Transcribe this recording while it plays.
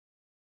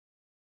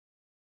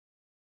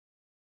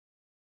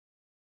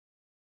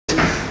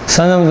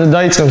სანამ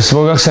დაიწყებს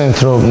მოგახსენებთ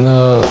რომ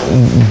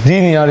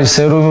დინი არის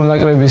ეროვნული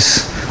ნაკრების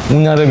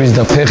უნარების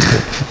და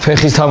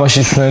ფეხის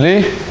თამაშის მწვრთნელი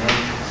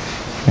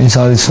ვინც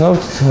არ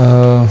იცნობთ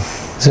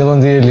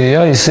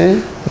ზელანდიელია ისი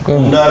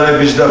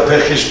უნარების და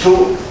ფეხის თუ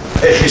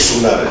ფეხის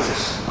უნარების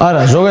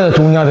არა ზოგადად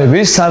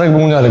უნარების სარაგბო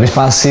უნარების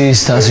პასის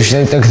და ასე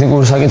შემდეგ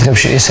ტექნიკურ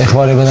საკითხებში ეს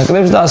ეხმარება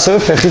ნაკრებს და ასევე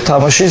ფეხით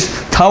თამაშის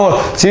თავად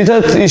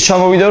ძირითადად ის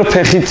ჩამოვიდა რომ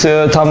ფეხით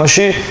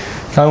თამაში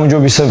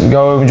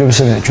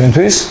გამარჯვებისებია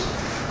ჩვენთვის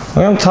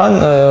მაგრამ თან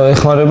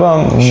ეხმარება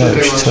ამ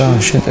უნარებშიც რა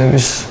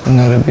შეტევის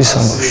უნარების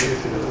ამბავში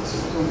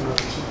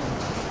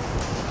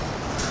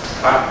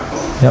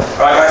Yep.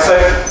 Right guys, so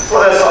for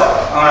this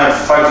I'm going to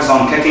focus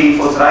on kicking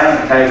for today.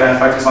 Okay, we're going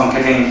to focus on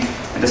kicking.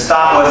 And to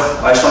start with,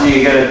 I just want you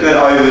to get a good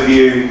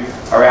overview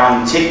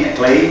around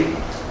technically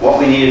what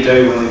we need to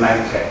do when we make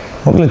a kick.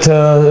 მოკლედ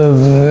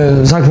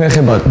საქმე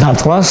ეხება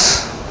დარტყმას,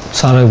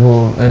 სარაგბო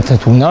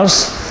ერთ-ერთ უნარს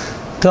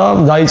და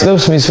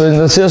დაიწყებს მის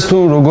პრეზენტაციას თუ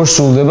როგორ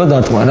სრულდება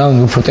დარტყმა რა,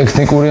 უფრო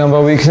ტექნიკური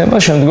ამბავი იქნება,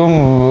 შემდგომ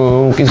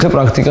უკითხე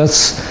პრაქტიკაც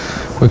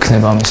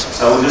გვექნება ამის.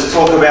 So we'll just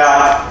talk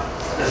about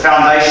the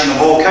foundation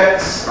of all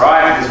kicks,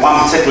 right? There's one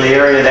particular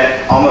area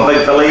that I'm a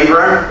big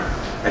believer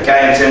in, okay,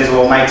 in terms of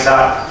what makes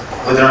up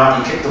whether or not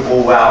you kick the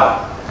ball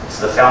well.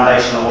 So the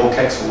foundation of all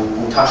kicks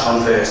we'll touch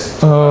on first.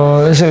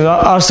 ესე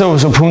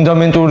არსებობს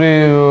ფუნდამენტური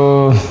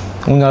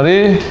უნარი,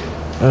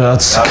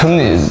 რაც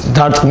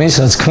დარტყმის,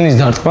 რაც ქმნის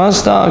დარტყმას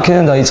და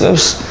აქედან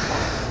დაიწყებს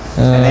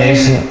and then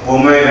we'll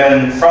move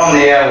in from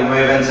there, we'll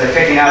move into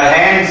kicking out of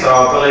hand, so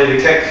our ability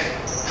to kick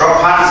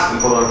drop punts, we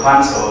call it a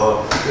punt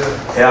or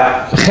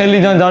yeah.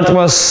 ხელიდან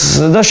დარტყმას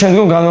და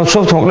შემდგომ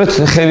განვაცვლობთ მოკლედ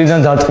ხელიდან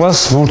დარტყმას,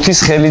 ბურთის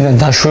ხელიდან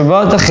დაშვება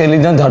და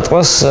ხელიდან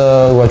დარტყმას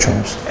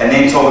გვაჩვენებს. And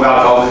then talk about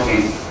goal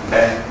kicking.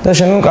 Okay. და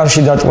შემდგომ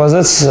კარში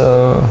დარტყმაზეც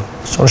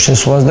სწორ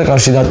შესვლას და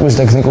კარში დარტყმის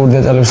ტექნიკურ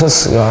დეტალებსაც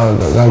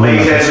გაგვიგებთ.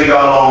 Please as we go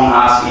along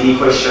ask any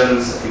questions.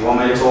 If you want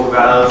me to talk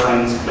about other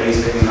things, please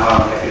let me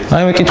know.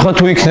 აი მე კითხვა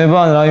თუ იქნება,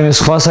 ან რაიმე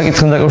სხვა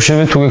საკითხთან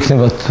დაკავშირებით თუ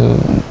გექნებათ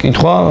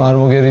კითხვა, არ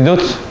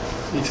მოგერიდოთ.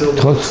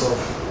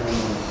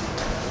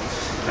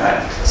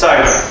 So,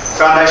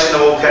 foundation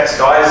of all kicks,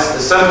 guys.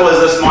 As simple as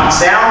this might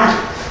sound,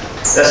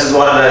 this is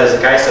what it is.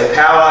 Okay, so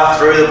power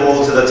through the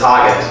ball to the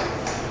target.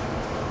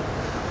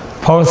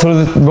 Power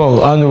through the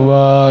ball.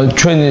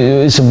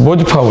 It's a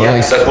body power.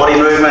 Yeah, so body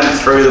movement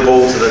through the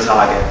ball to the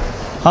target.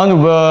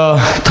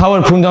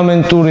 თავარ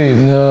ფუნდამენტური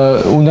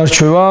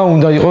უნარჩვევა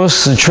უნდა იყოს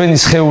ჩვენი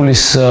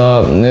სხეულის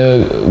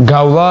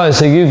გავლა,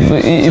 ესე იგი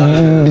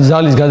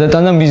ძალის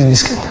გადატანა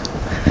მიზნისკენ.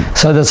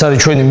 სადაც არის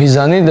ჩვენი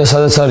მიზანი და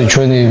სადაც არის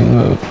ჩვენი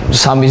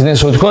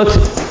სამიზნესო ვთქვათ,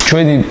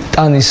 ჩვენი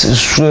ტანის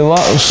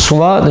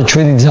სვლა და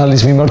ჩვენი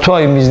ძალის მიმართვა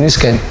იმ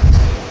მიზნისკენ.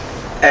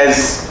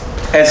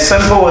 As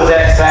simple as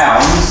that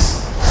sounds,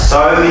 so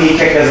many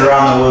kickers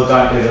around the world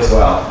don't do this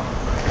well.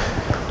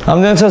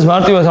 ამდენსაც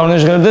მარტივად არ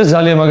ნეჟღერდეს,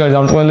 ძალიან მაგარი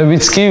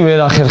დამტყმელებიც კი ვერ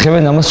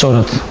ახერხებენ ამას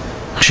სწორად.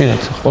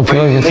 ხშირად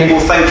ყოფილა ეგეთი.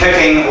 People think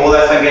kicking, all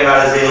they're thinking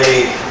about is their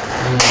leg.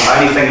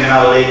 Only thinking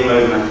about the leg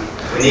movement.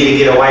 We need to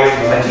get away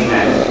from thinking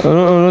that.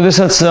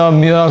 როდესაც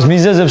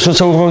მიზეზებს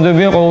როცა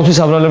უყურებდებიან, ყოველთვის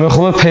აბრალებენ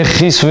ხოლმე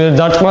ფეხის ვერ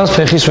დარტყმას,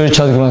 ფეხის ვერ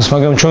ჩადგმას,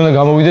 მაგრამ ჩვენ უნდა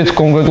გამოვიდეთ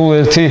კონკრეტულ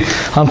ერთი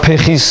ამ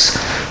ფეხის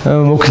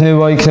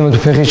მოქნება იქნება თუ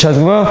ფეხის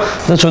ჩადგმა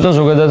და ცოტა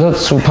ზოგადადაც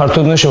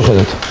ფართოდ უნდა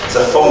შევხედოთ. It's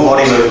a full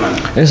body movement.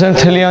 ეს არის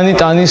მთლიანი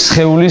ტანის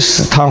სხეულის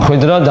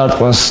თანხვედრა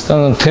დარტყმას და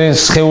მთელი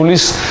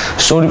სხეულის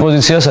სწორი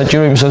პოზიცია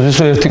საჭირო იმისათვის,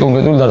 რომ ერთი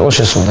კონკრეტული დარტყმა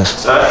შესრულდეს.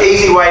 So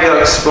easy way to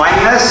explain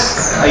this,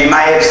 you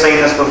may have seen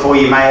this before,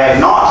 you may have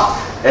not.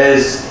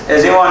 Has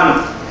anyone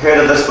heard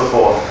of this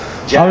before?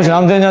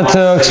 ამდენად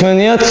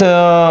ხსმენიათ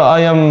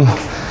I am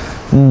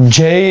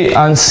J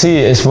and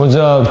C ეს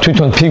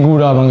თვითონ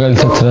ფიგურა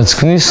მაგალითად რაც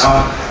ქმნის.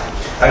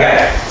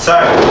 Okay, so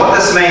what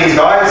this means,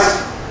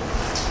 guys,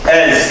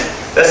 is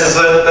this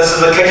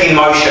is the kicking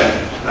motion.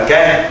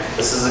 Okay,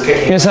 this is the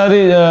kicking. ეს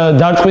არის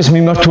დარტყმის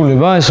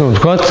მიმართულება, ესე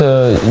ვთქვათ,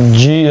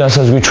 G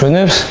რასაც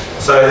გვიჩვენებს.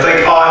 So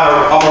think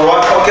I'm a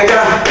right foot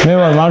kicker. მე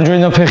ვარ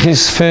მარჯვენა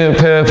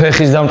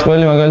ფეხის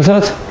დამტყმელი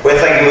მაგალითად. We're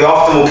thinking we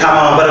often will come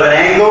on a bit of an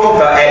angle,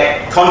 but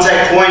at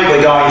contact point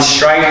we're going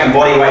straight and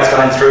body weight's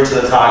going through to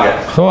the target.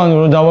 ხო, ანუ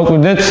რომ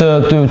დავაკვირდეთ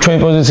ჩვენი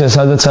პოზიცია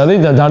სადაც არის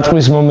და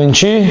დარტყმის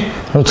მომენტში,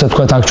 როცა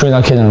თქვა აქ ჩვენ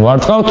აქედან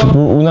ვარტყავთ,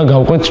 უნდა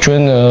გავყვეთ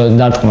ჩვენ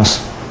დარტყმას.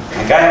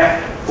 Okay?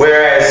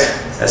 Whereas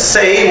a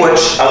C,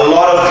 which a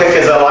lot of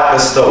kickers are like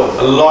this still,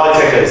 a lot of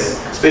kickers,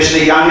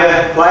 especially younger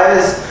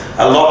players,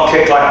 a lot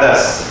kick like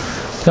this.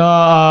 და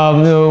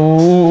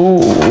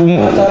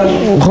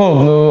ხო,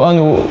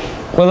 ანუ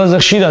ყველაზე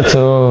ხშირად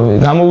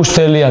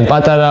გამოუჩნდელიან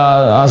პატარა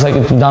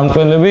ასაკით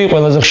დამტყმელები,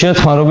 ყველაზე ხშირად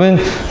ხმარობენ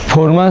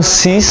ფორმა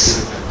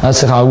C-ს, რაც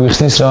ახლა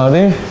აგვიხსნის რა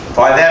არის.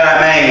 By that I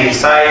mean,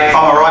 say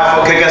I'm a right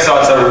foot kicker, so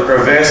it's a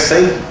reverse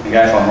C. You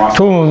go from right.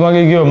 თუ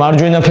მაგიგიო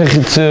მარჯვენა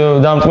ფეხით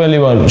დამტყმელი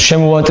ვარ,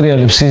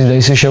 შემოვატრიალებ C-ს და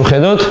ისე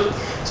შევხედოთ.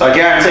 So I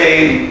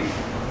guarantee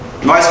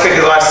most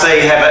kickers I see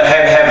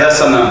have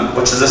this in them,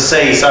 which is a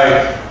C. So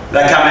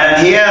they come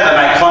in here, they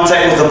make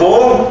contact with the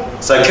ball,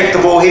 so kick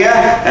the ball here,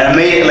 and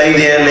immediately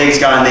their legs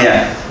go in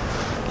there.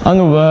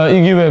 ანუ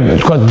იგივე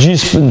თქვა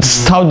ჯის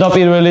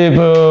თავდაპირველი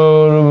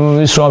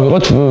ის რა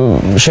ვიყოთ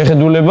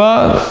შეხედულება,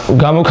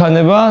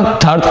 გამოქანება,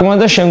 დარტყმა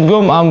და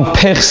შემდგომ ამ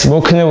ფეხს,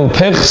 მოქნეულ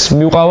ფეხს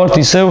მივყავართ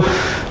ისევ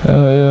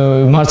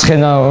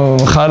მარცხენა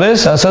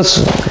მხარეს, რასაც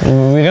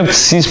ვიღებთ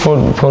სის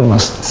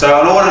ფორმას. So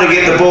in order to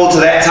get the ball to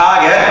that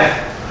target,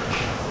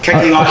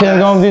 kicking like აქედან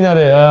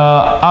გამომდინარე,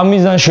 ამ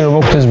მიზანში რომ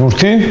მოხდეს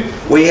ბურთი,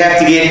 we have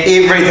to get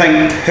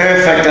everything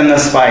perfect in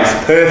this space,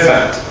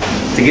 perfect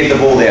to get the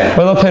ball there.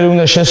 ყველაფერი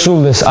უნდა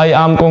შესრულდეს აი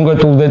ამ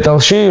კონკრეტულ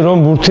დეტალში, რომ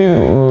ბურთი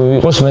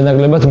იყოს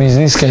მეტნაკლებად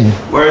მიზნისკენ.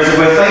 Whereas if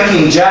we're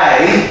thinking J,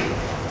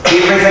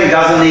 everything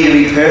doesn't need to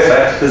be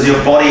perfect because your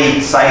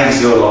body saves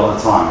you a lot of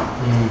the time.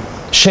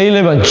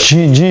 შეიძლება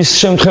ჯის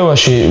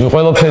შემთხვევაში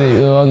ყველაფერი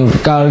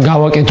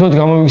გავაკეთოთ,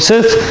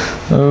 გამოვიქცეთ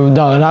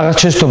და რაღაც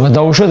შეცდომა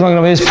დაუშვათ,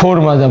 მაგრამ ეს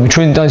ფორმა და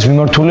ჩვენი ტანის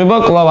მიმართულება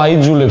კვლავ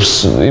აიძულებს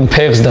იმ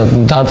ფეხს და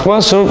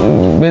დარტყმას, რომ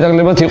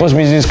მეტნაკლებად იყოს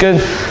მიზნისკენ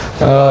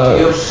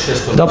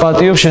და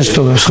პატიობს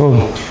შეცდომებს, ხო?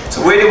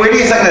 So where do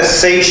you think this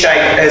C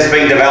shape has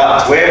been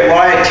developed?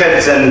 Why are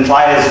kids and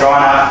players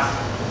growing up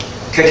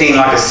kicking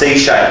like a C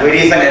shape? Where do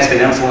you think that's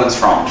been influenced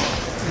from?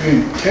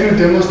 Can you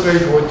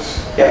demonstrate what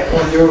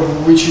on your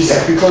which is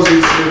because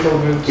it's a little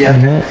bit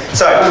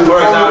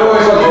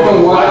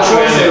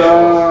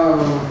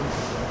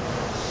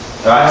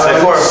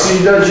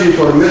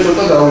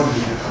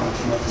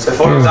So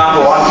for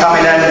example, I'm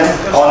coming in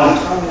on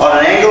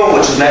an angle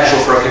which is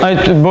natural for a kick. აი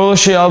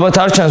ბოლოში ალბათ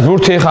არ ჩანს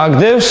ბურთი ხა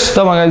აგდევს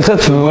და მაგალითად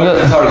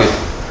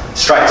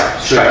Straight.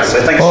 So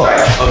think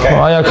straight. Okay.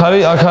 აი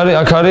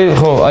აქ არის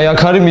ხო, აი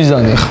აქ არის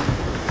მიზანი ხა.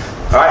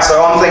 Alright, so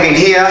I'm thinking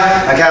here,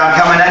 okay, I'm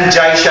coming in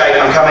J shape,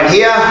 I'm coming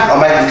here,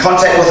 I'm making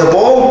contact with the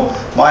ball,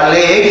 my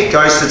leg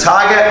goes to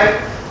target,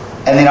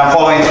 and then I'm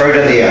following through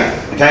to there.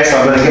 Okay, so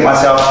I'm going to get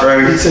myself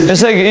through.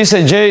 ესე იგი ისე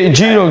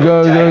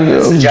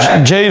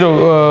J-ro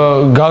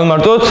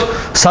გავმარტოთ,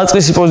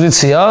 საწყისი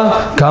პოზიცია,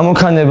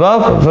 გამოქანება,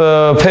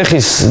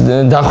 ფეხის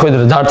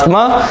დახვედრა,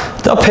 დარტყმა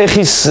და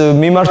ფეხის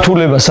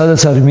მიმართულება,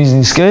 სადაც არის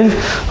მიზნისკენ,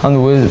 ანუ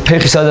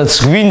ფეხი სადაც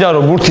გვინდა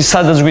რომ ბურთი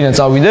სადაც გვინდა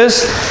წავიდეს,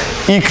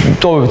 იქ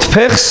ტოვებთ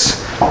ფეხს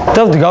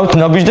და ვდგავთ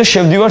ნაბიჯს და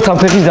შევდივართ ამ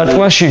ფეხის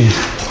დარტყმაში.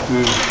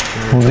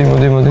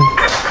 მოდი.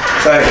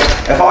 So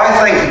if I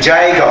think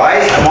J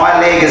guys, my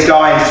leg is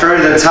going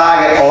through the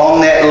target along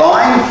that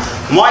line,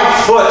 my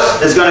foot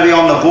is going to be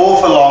on the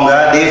ball for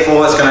longer,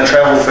 therefore it's going to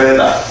travel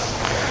further.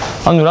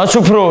 ანუ რაც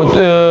უფრო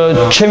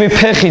ჩემი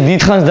ფეხი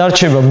დიდხანს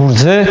დარჩება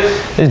ბურთზე,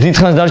 ეს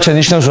დიდხანს დარჩა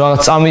ნიშნავს რომ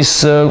რაღაც წამის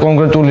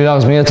კონკრეტული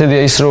რაღაც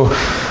მიათედია ის რომ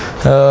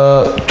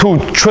თუ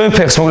ჩვენ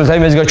ფეხს მოკლედ აი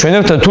მეც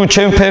გაჩვენებთ და თუ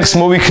ჩვენ ფეხს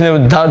მოვიქნევ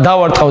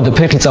დავარტყავ და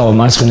ფეხი წავა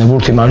მარცხენა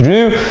ბურთი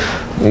მარჯვნივ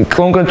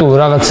კონკრეტულ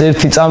რაღაც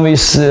ერთი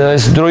წამის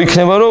ეს დრო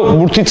იქნება რომ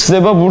ბურთი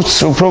ცდება ბურთს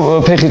უფრო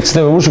ფეხი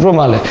ცდება ბურთს უფრო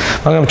მალე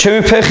მაგრამ ჩემი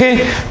ფეხი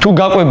თუ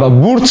გაყვება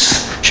ბურთს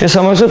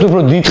შესაბამისად უფრო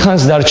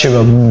დიდხანს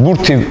დარჩება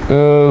ბურთი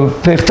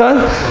ფეხთან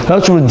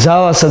რაც უფრო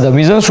ძალასა და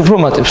მიზანს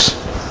უფრო მატებს.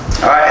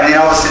 Alright, and then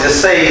obviously the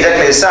C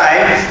exactly the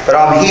same, but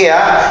I'm here,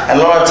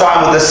 and a lot of time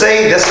with the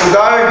C, this will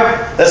go,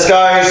 this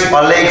goes, my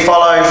leg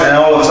follows, and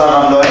all of a sudden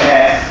I'm doing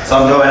that. So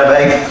I'm doing a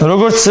big.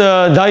 როგორც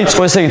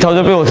დაიწყო ესე იგი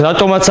თავდაპირველად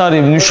რატომაც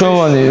არის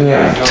მნიშვნელოვანი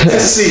C,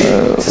 that's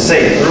the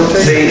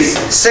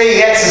C,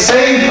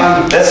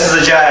 this is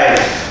the J.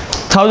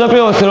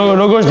 თავდაპირველად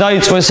როგორც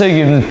დაიწყო ესე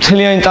იგი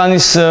მთლიანი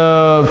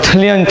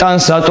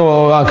ტანს რატო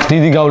აქვს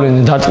დიდი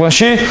გავლენა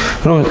დარტყმაში,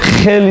 რომ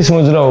ხელის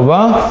მოძრაობა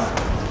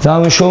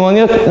ძალიან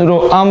მნიშვნელოვანია,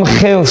 რომ ამ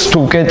ხელს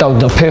თუ კეტავთ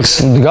და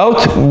ფეხს მდგავთ,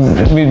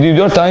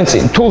 მივდივართ აი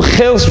წინ. თუ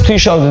ხელს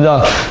ვთიშავთ და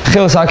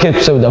ხელს აქეთ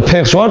ვწევ და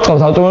ფეხს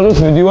ვარტყავთ, ავტომატურად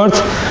მივდივართ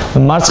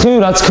მარცხნივ,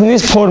 რაც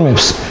ქმნის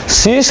ფორმებს.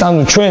 სის,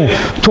 ანუ ჩვენ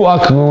თუ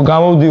აქ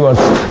გამოვდივართ,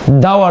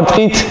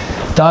 დავარტყით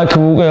და აქ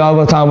უკვე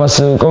ალბათ ამას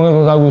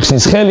კონკრეტულად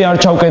აგვიხსნის ხელი არ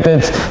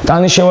ჩავკეტეთ,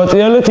 ტანი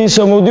შევატრიალეთ,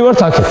 ისე მოვდივართ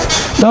აქეთ.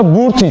 და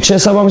ბურთი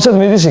შესაბამისად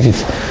მიდის იქით.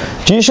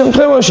 ჯის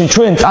შემთხვევაში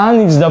ჩვენ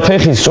ტანიც და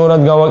ფეხის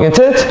სწორად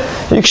გავაკეთეთ,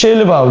 იქ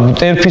შეიძლება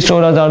ტერფი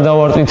სწორად არ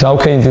დავარტყით,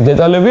 რავქენით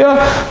დეტალებია,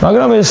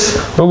 მაგრამ ეს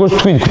როგორც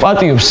თქვით,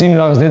 გვპატიობს იმ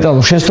რაღაც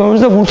დეტალურ შეცდომებს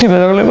და ბურთი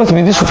მეტნაკლებად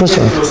მიდის უფრო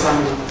სწორად.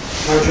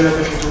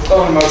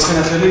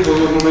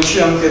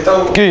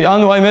 კი,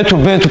 ანუ აი მე თუ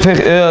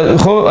ფეხი,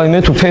 ხო, აი მე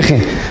თუ ფეხი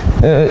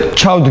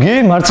ჩავდგი,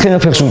 მარცხენა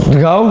ფეხს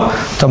ვდგავ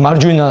და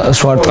მარჯვენას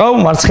ვარტყავ,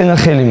 მარცხენა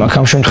ხელი მაქვს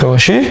ამ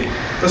შემთხვევაში.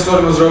 და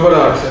სწორი მოძრაობა რა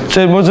არის?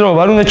 მოძრაობა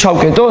არ უნდა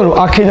ჩავკეტო, რომ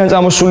აქედან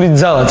წამოსული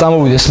ძალა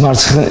წამოვიდეს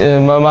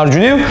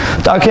მარჯვნივ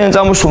და აქედან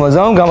წამოსულმა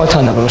ძალამ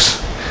გამათანაბროს.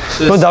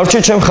 რომ დავრჩე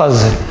ჩემ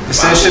ხაზზე.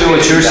 Essentially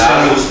what you're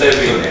saying is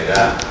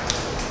that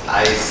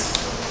აი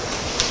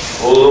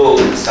ბოლო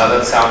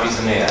სადაც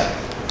სამიზნეა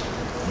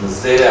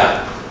მზერა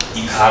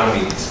იქ არ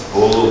მიდის,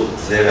 ბოლო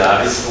მზერა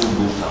არის სულ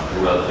დულთან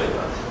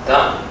ყურადღება და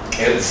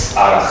კერც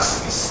არ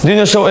ახსნის. Do you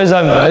know, so as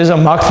I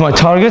marked my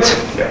target,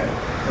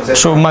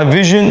 so my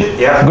vision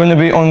going to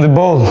be on the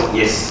ball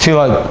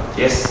till I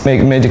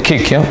made the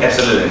kick, yeah?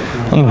 Absolutely.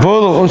 On the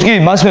ball,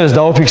 okay, მასმერას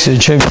დავაფიქსე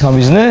ჩემი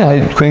თამიზნე, აი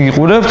თქვენ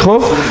გიყურებთ, ხო?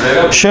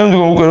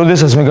 შემდგომ უკვე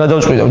როდესაც მე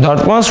გადავწყვიტავ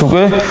დარტყმას,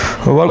 უკვე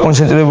ვარ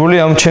კონცენტრირებული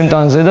ამ ჩემ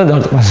ტანზე და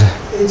დარტყმაზე.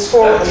 It's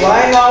for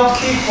line out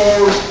kick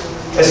or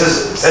This is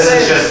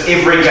just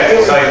every kick.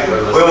 So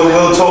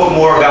we'll talk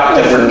more about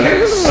different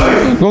kicks.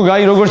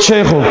 Გოგაი როგორც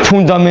შეეხო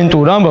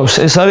ფუნდამენტურ ამბავს,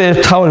 ეს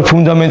არის თავი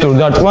ფუნდამენტური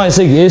დარტყმა,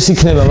 ესე იგი ეს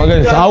იქნება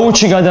მაგალითად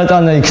აუჩი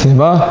გადატანა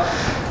იქნება.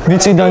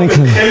 მიწიდან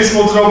იქნება. ხელის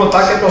მოძრაობა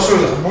ტაკეტოს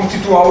ვეღარ, ბურთი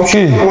თუ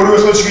აუჩი ორივე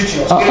ხელში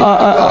გიჩნევს.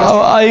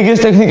 აი ეს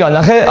ტექნიკა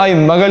ნახე, აი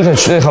მაგალითად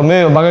ეხლა მე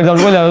მაგალითად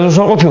ვიყავი არასდროს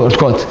არ ყოფილი ვარ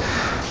თქვა.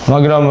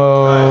 მაგრამ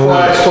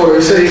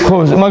ხო,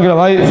 მაგრამ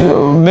აი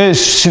მე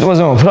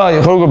სიტყვაზე მომფრ, აი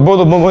ხო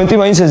ბოლო მომენტი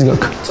მაინც ეს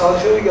გაქვს.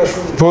 წალხელი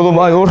გაშვებული. ბოლო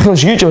აი ორ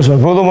ხელში გიჭევს,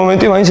 მაგრამ ბოლო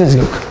მომენტი მაინც ეს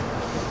გაქვს.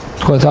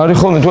 თქვა არის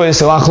ხოლმე თუ ეს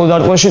ახლო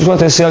დარტყმაში თქვა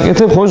ესე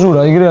აკეთებ, ხო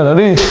ზურა, იგრე არ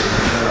არის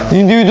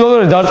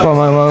ინდივიდუალური დარტყმა,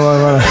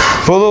 მაგრამ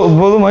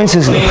ბოლო მაინც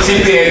ეს გაქვს.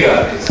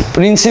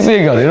 პრინციპი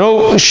ეგ არის, რომ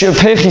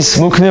ფეხის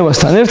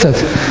მოქნევასთან ერთად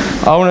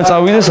არ უნდა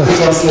წავიდეს აქ.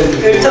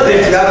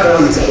 ერთადერთი რა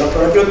კრამიცა,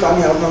 ლაპარაკობ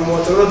ტანი არ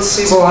მომოაწეროთ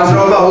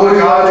სიმბოლიზება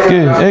ორი არის. კი,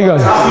 ეგ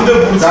არის. ახუნდა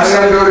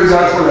ბურთისაგან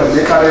ზარქოლა,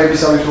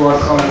 ნეკარეებისავით რო არ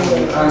ხავენ,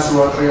 ტრანს რო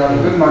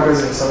ატრიალებენ,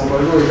 მაგაზინს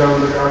სამობაილო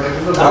ეროვნული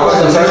გააკეთებს და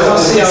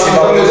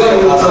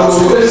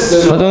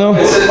ბატონო,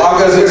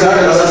 მაგაზინს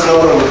არის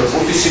დასახელებული.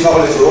 ბურთის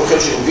სიმაღლეზე რო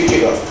ხელში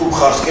გიჭირავს, თუ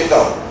ხარს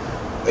კეტავ,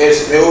 ეს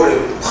მეორე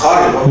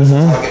ხარი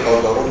რომელსაც აკეთავ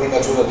და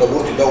რომელიღაც უნდა და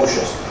ბურთი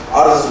დაუშვას.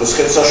 არასდროს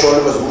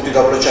ხელსაშუალებას ბურთი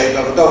დაბლა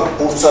ჩაიტანო და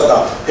ბურთსა და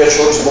ფეხს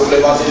შორის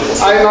მოკლება აწილოს.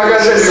 აი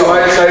მაგაზინს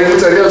აი ხა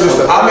იგუწერია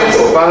ზუსტად.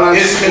 ამიტომ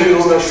ეს ხელი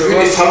რომ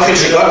შვიდი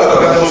სამხელში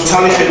გაკადა,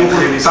 ცალი ხელი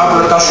უკვე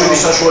დაბლა დაშვების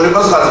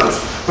საშუალებას გაძლევს.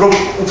 რომ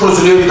უფრო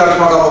ძლიერი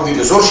დარტყმა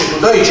გამოგიდეს ორში თუ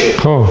დაიჭე.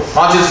 ხო.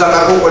 მანძილს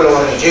დაკარგო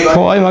ყველოვანი იჭე.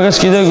 ხო, აი მაგას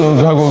კიდე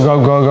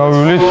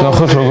გავივლით,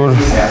 ნახოთ როგორ.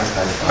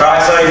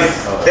 Right, so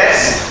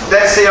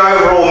that's the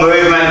overall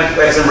movement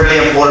that's really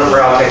important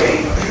for our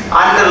kicking.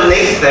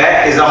 Underneath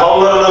that is a whole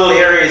lot of little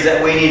areas that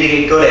we need to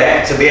get good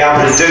at to be able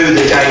to do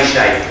the J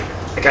shape.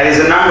 Okay, there's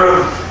a number of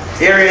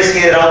areas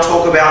here that I'll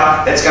talk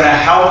about that's going to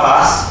help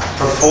us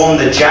perform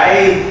the J,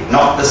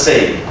 not the C.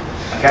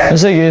 Okay?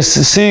 ესე იგი ეს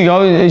C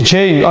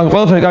J, ან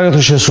ყველაფერი კარგად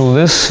რო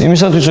შესრულდეს,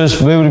 იმისათვის ეს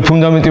ბევრი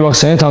ფუნდამენტი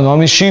ვახსენეთ, ანუ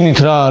ამის შიგნით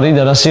რა არის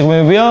და რა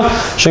სიღრმეებია,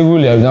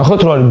 შეგვიძლია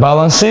ნახოთ რა არის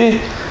ბალანსი,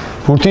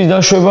 ბურთის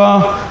დაშვება,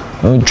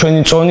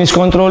 ჩვენი წონის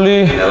კონტროლი.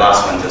 The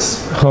last one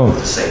just ხო.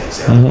 the C.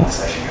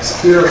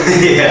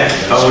 Yeah.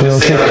 All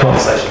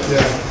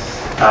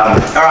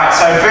right,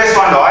 so first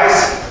one, guys,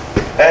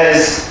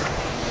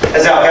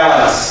 is our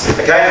balance.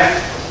 Okay?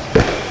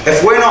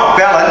 If we're not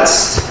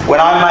balanced, when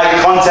I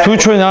make contact, თუ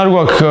ჩვენ არ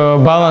გვაქვს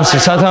ბალანსი,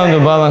 სათანადო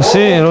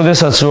ბალანსი,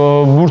 როდესაც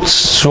ბურთს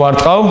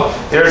ვარტყავ,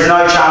 there is no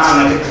chance I'm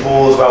going to kick the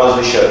ball as well as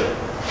we should.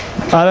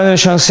 არანაირი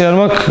შანსი არ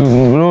მაქვს,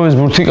 რომ ეს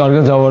ბურთი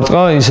კარგად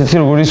დავარტყა, ისეთი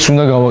როგორც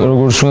უნდა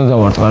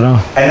დავარტყა რა.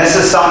 And this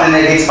is something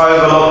that gets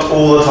overlooked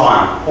all the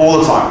time.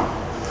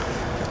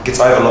 Gets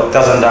overlooked,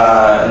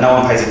 no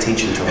one pays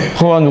attention to it.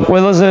 ხო, ანუ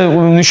ყველაზე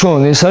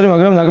მნიშვნელოვანი ეს არის,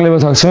 მაგრამ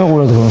ნაკლებად აქცევენ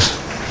ყურადღებას.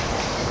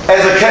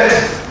 As a kid,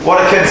 what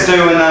do kids do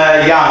when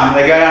they're young?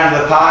 They go down to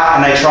the park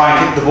and they try and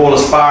kick the ball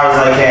as far as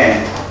they can.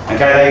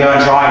 Okay, they go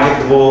and try and kick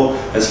the ball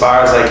as far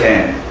as they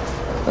can.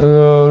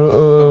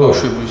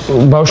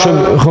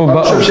 ბავშვები ხო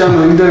ბავშვებში ანუ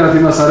იმდენად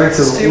იმას არ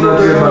ექცევენ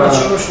ყურადღება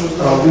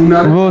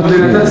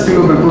უნარდენადაც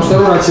ცდილობენ პროსტა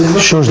რომ რაც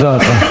შეიძლება შორს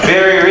დაარტყა.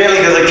 Very rarely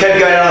does a kid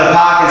go down to the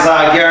park and say,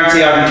 I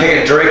guarantee I can kick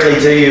it directly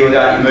to you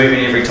without you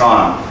moving every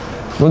time.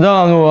 და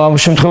ანუ ამ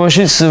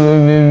შემთხვევაშიც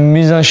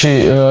მიზანში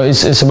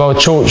it's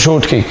about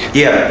short kick.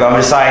 Yeah, but I'm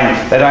just saying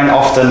they don't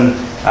often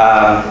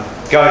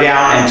go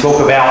down and talk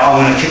about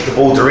I'm going to kick the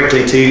ball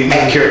directly to you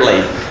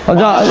accurately.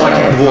 და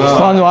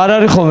ანუ არ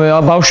არის ხოლმე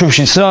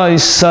ბავშვებშიც რა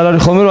ის არ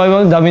არის ხოლმე რომ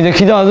აი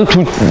დამიდექი და თუ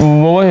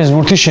მოვა ეს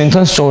ბურთი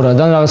შენთან სწორად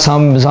და რაღაც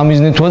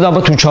სამიზნეთოა და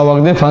აბა თუ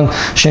ჩავაგდებ ან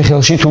შენ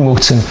ხელში თუ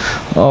მოგცემ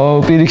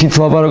პირიქით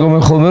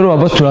ლაპარაკობენ ხოლმე რომ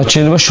აბა თუ რაც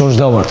შეიძლება შორს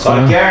დავარტყა. I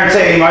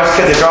guarantee most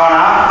kids are growing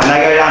up and they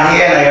go down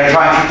here and they're going to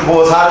try and kick the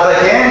ball as hard as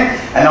they can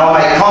and they'll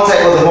make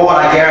contact with the ball and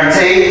I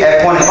guarantee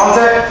at point of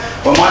contact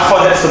when my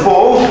foot hits the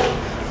ball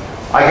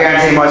I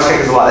guarantee most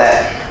kickers are like that.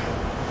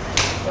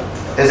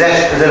 Is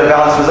that a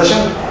balanced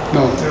position?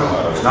 No.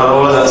 Not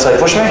all of that. So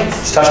push me,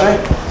 just touch me.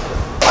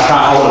 I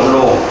can't hold it at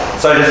all.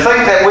 So to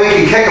think that we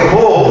can kick a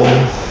ball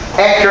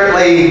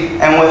accurately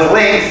and with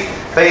length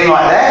being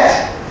like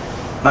that,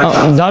 no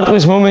chance.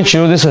 დარტყმის მომენტში,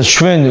 როდესაც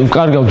ჩვენ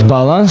ვკარგავთ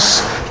ბალანსს,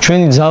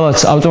 ჩვენი ძალაც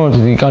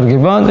ავტომატურად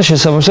იკარგება და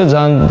შესაბამისად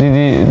ძალიან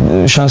დიდი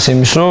შანსი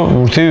იმის, რომ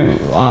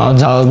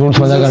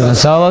ბურთმა დაკარგა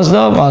ძალას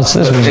და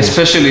აცნეს.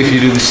 Especially if you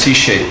do the C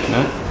shape,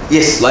 no?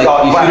 Yes. Like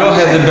if you don't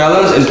have the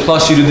balance and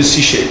plus you do the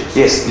C shape.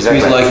 Yes, exactly.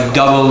 It's like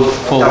double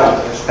fold.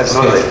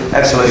 Absolutely,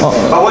 absolutely.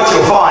 But what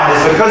you'll find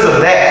is because of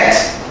that,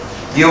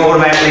 you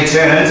automatically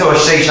turn into a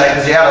C shape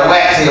because you're out of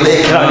whack, so your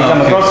leg can only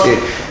come across you.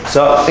 So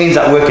it ends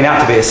up working out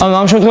to be a C.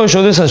 ამ შემთხვევაში,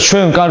 როდესაც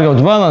ჩვენ ვკარგავთ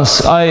ბალანსს,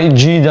 აი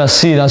G და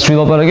C რაც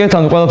ვილაპარაკეთ,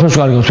 ანუ ყველაფერს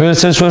ვკარგავთ.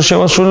 ვერცერთს ვერ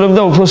შევასრულებ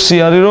და უფრო C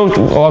არის, რომ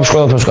ვაფშე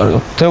ყველაფერს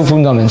ვკარგავთ. თელ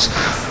ფუნდამენტს.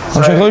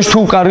 ამ შემთხვევაში თუ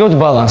ვკარგავთ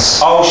ბალანსს.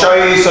 I'll show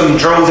you some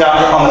drills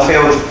out on the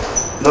field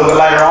a little bit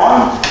later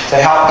on to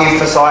help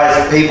emphasize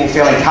people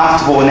feeling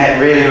comfortable in that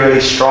really,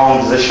 really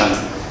strong position.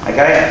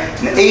 Okay?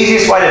 And the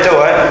easiest way to do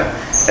it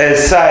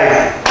is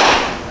say,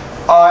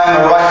 I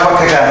am a right foot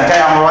kicker. Okay,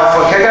 I'm a right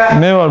foot kicker.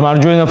 მე ვარ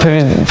მარჯვენა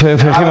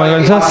ფეხი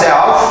მაგალითად.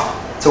 Myself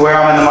to where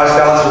I'm in the most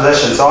balanced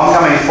position. So I'm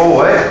coming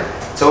forward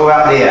to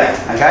about there,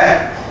 okay?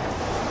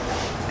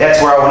 That's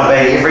where I want to be.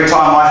 Every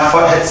time my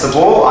foot hits the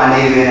ball, I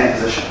need to be in that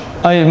position.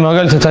 აი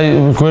მაგალითად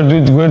აი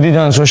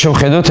გვერდიდან რო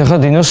შევხედოთ ახლა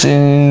დინოს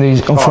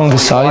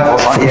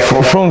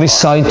from the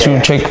side to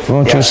check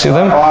to see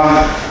them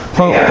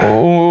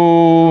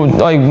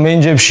აი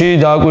მენჯებში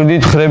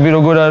დააკვირდით ხრები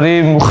როგორ არის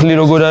მუხლი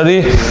როგორ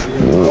არის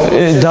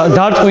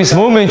დარტყმის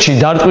მომენტში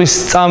დარტყმის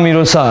წამი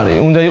როცა არის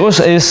უნდა იყოს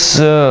ეს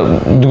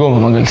დგომა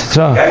მაგალითად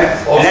რა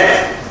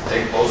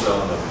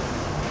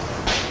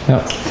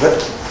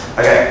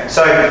Okay,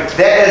 so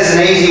that is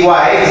an easy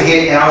way to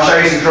get, and I'll show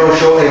you some drills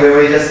shortly where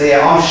we're just there.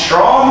 I'm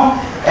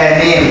strong, and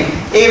then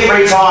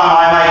every time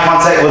I make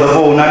contact with the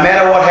ball, no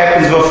matter what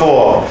happens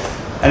before,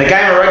 in a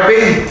game of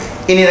rugby,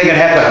 anything can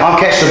happen. I'm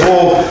catching the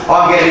ball,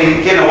 I'm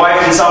getting away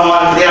from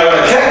someone, then I've got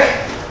a kick.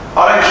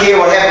 I don't care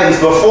what happens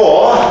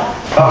before,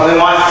 but when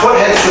my foot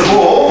hits the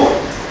ball,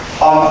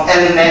 I'm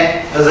in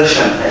that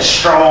position, that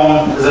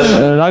strong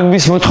position.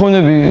 Rugby-ს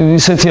მოთხოვნები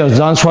ისეთი არის,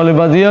 ძალიან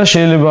ცვალებადია,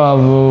 შეიძლება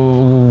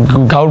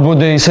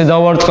გავრბოდე ისე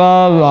დავარტყა,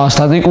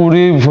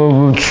 სტატიკური,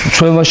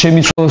 ცველმა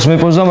შემიწვევს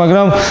მეპოზა,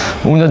 მაგრამ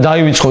უნდა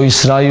დაივიწყო ის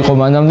რა იყო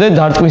მანამდე,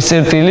 დარტყმის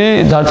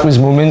წერტილი, დარტყმის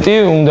მომენტი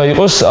უნდა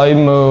იყოს აი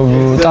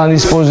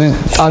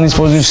ტანის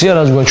პოზიცია,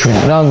 რაც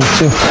გვაჩვენა, რა,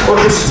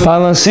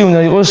 ბალანსი უნდა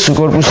იყოს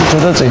კორპუსი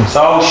ცოტა წინ. So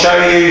I'll show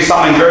you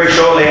something very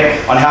shortly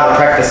on how to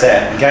practice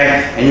that, okay?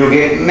 And you'll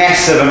get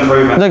massive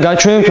improvement.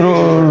 გაჩვენებთ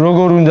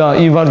როგორ უნდა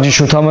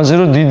ივარჯიშოთ ამაზე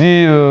რომ დიდი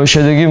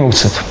შედეგი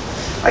მოგცეთ.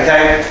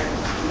 Okay.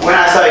 When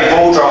I say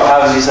ball drop, how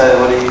does he say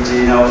that? Do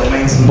you know what it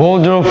means?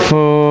 Ball drop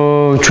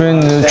ჩვენ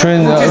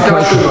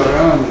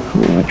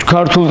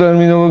ქართულ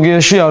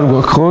ტერმინოლოგიაში არ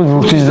გვაქვს ხო?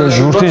 ბურთის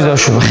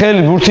დაშვება.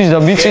 ხელი ბურთის და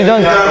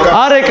ბიწიდან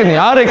არ ეკნი,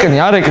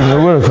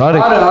 როგორ აქვს? არ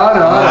ეკნი.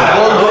 არა.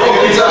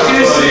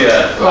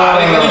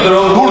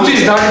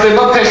 ბურთის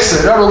დაგდება ფეხზე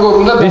რა, როგორ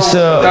უნდა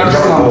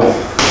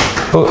დარტყმა.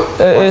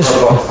 It's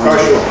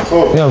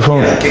yeah,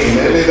 from yeah.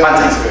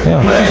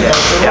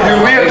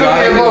 We are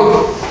talking about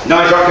no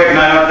drop kick, no,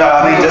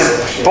 I mean just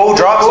ball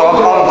drops on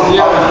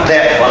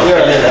that.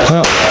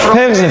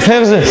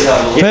 ფეხზე.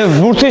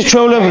 ბურთის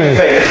ჩვეულებრივი.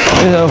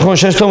 ხო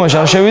შეცდომაში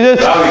არ შევიდეთ.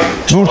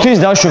 ბურთის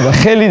დაშვება,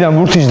 ხელიდან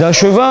ბურთის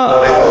დაშვება.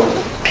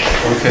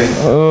 Okay.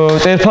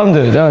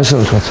 ტერფამდე რა ესე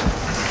ვთქვათ.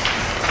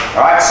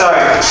 Alright, so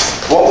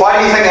why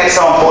do you think that's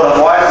so important?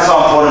 Why is it so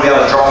important to be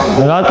able to drop the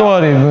ball? რატო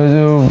არის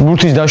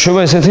ბურთის დაშვება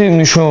ესეთი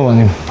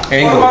მნიშვნელოვანი?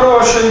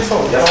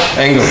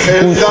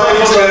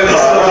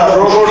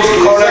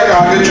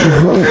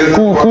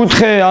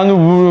 კუთხე, ანუ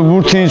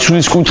ბურთი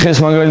იცვლის კუთხეს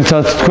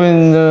მაგალითად თქვენ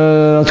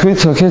რა თქვით,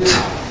 აქეთ?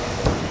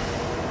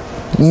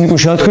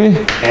 ნიკუშ რა თქვი?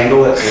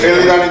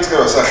 ხელიდან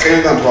იწყება,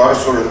 სახელიდან თუ არის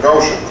სწორედ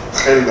გავუშვებ,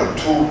 ხელიდან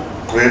თუ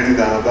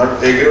გვერდიდან და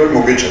ეგრევე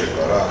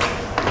მოგეჭერება რა.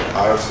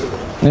 არ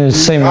არსებობს.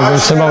 Same,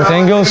 it's about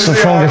angles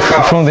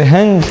from the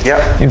hand. Yeah.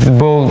 If the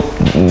ball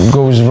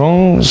goes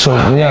wrong, so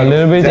yeah, a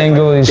little bit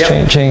angle is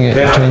changing.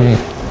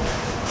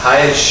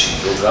 ჰაერში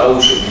რო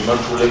გაუშვებ,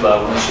 მიმართულება არ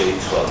უნდა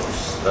შეიცვალოს.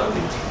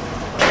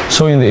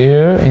 So in the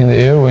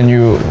air, when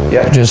you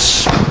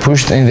just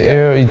push in the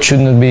air, it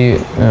should not be.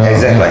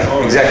 Exactly.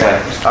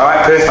 All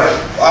right, perfect.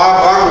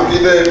 Აკუ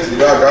კიდე ერთი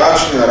რა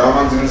გააჩნია რა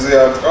მანძილზე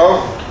არტყავ.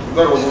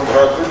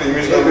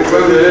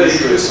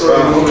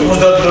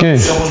 Okay.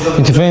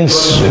 It depends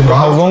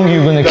how long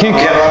you're gonna kick.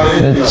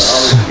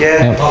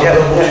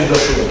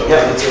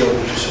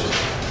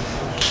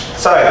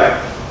 So,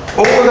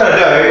 what we're gonna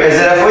do is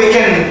that if we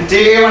can, do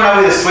everyone know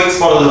where the sweet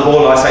spot of the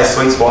ball? I say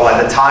sweet spot, like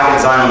the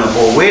target zone on the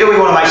ball. Where do we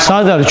want to make?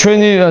 სად არის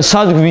ჩვენი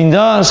სად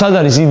გვინდა, სად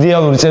არის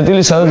idеალური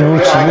წერტილი, სადაც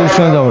ბურთს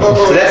უნდა დავარტყოთ.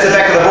 So that's the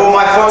back of the ball.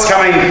 My foot's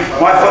coming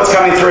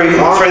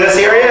through this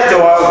area.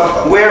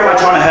 Where am I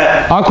trying to hit?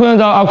 აქ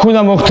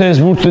უნდა მოხდეს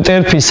ბურთი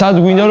ტერფი, სად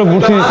გვინდა რომ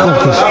ბურთი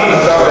მოხდეს?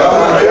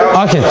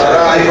 აქეთ.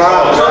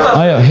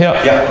 Here.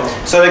 Yeah.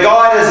 So the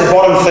guide is the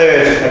bottom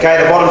third. Okay,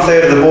 the bottom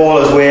third of the ball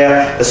is where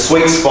the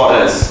sweet spot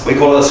is. We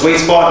call it the sweet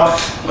spot.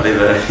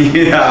 Whatever.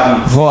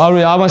 ხო,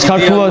 არის ამას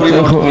ქართულად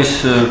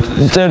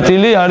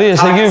წერტილი არის,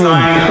 ესე იგი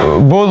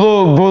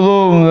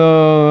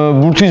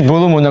ბურთის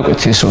ბოლო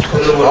მონაკვეთი ისე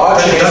ვთქვათ.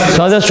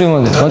 სადაც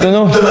ვიმანდე,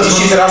 ბატონო?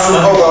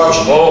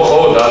 ხო,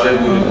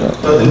 დადებული.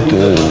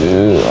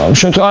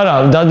 შენ არა,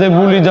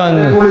 დადებულიდან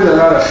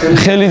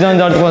ხელიდან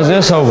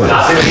დარტყმაზეა საუბარი.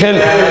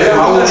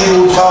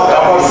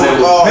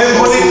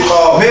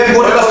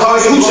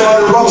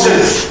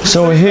 So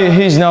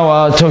he's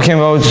now talking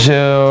about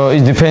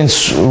it depends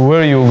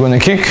where you're gonna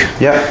kick.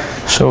 Yeah.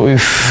 So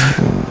if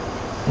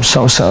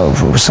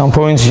some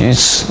points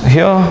it's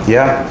here.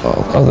 Yeah.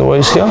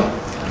 Otherwise here.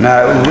 No.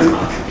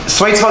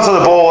 Sweet spots of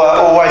the ball are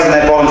always in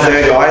that bottom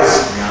third, guys.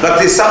 Look,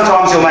 there's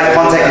sometimes you'll make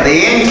contact at the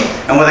end,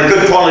 and with a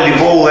good quality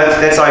ball,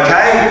 that's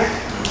okay.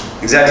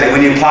 Exactly.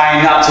 When you're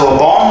playing up to a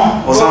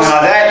bomb or something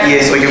like that,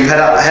 yes, we can hit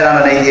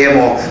underneath here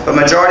more. But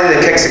majority of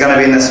the kicks are going to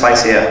be in this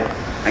space here.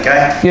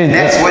 Okay? And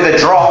that's where the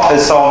drop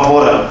is so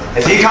important.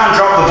 If you can't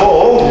drop the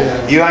ball,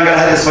 you ain't going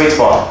to hit the sweet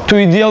spot. თუ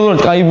იდეალურად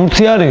კაი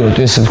ბურთი არისო,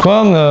 ესე თქვა,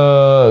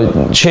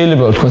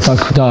 შეიძლება თქვა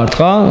აქ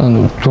დარტყმა, ანუ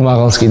თუ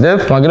მაღალს კიდევ,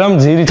 მაგრამ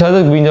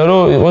ძირითადად გვინდა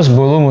რომ იყოს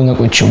ბოლო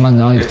მონაკვეთში. მან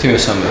აი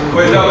 1/3.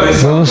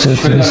 ბოლოს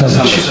 1/3.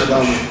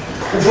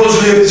 უფრო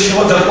ძლიერი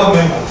შეიძლება დარტყმა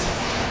მემო.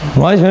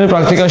 მაინც მე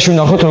პრაქტიკაში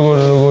ვნახოთ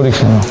როგორ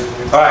იქნება.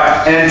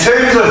 Alright, and in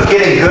terms of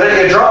getting good at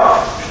your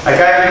drop,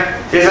 okay,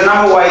 there's a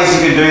number of ways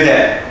you can do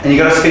that, and you've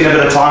got to spend a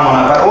bit of time on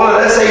it. But all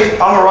it is, see,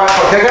 I'm a right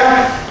foot kicker.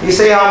 You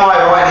see how my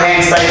right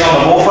hand stays on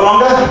the ball for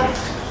longer?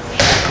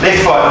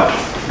 Left foot,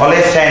 my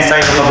left hand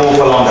stays on the ball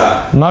for longer.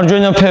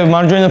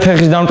 მარჯვენა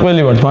ფეხის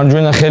დამტყველი ვარ,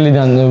 მარჯვენა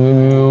ხელიდან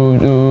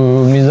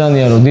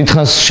მიზანია რომ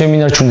დიდხანს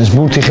შემინარჩუნეს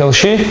ბურთი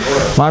ხელში,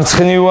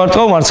 მარცხნივ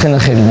ვარტყავ მარცხენა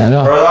ხელიდან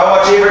რა. Bro, I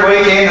watch every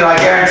weekend and I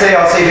guarantee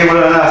I'll see people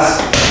doing this.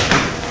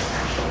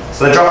 So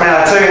they're dropping out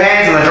of two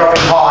hands and they're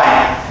dropping high.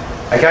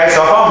 Okay, so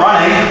if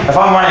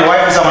I'm running away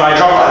from someone, I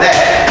drop like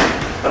that,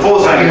 the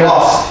ball's going to get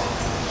lost.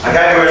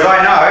 Okay, whereas I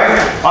know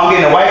I'm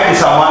getting away from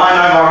someone, I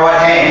know my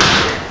right hand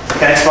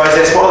can expose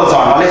that spot all the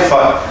time, my left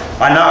foot.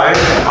 I know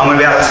I'm going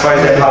to be able to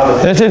expose that part of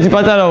the ball. ერთ-ერთი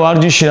პატარა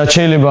ვარჯიში რაც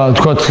შეიძლება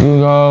თქვათ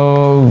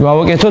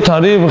გავაკეთოთ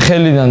არის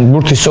ხელიდან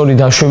ბურთის სწორი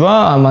დაშვება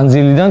ამ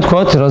მანძილიდან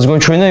თქვათ რაც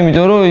გვეჩვენა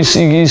იმიტომ რომ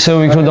ისევ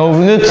იქ რომ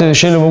დაუბრუნდეთ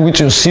შეიძლება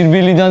მოგვიწიოს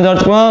სირბილიდან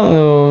დარტყმა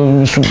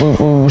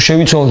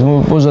შევიცვალოთ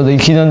პოზა და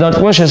იქიდან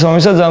დარტყმა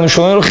შესაბამისად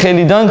ამუშავებენ რომ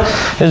ხელიდან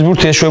ეს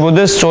ბურთი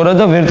ეშვებოდეს სწორად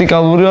და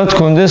ვერტიკალურად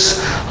კონდეს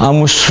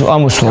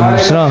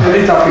ამოსვლას რა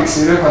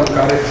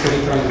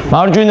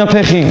მარჯვენა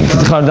ფეხი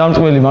ხარ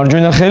დამტყველი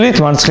მარჯვენა ხელით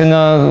მარცხენა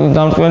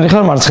დამტყველი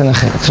ხარ მარცხენა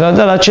ხელით რა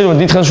და რაც შეიძლება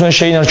დიდხანს უნდა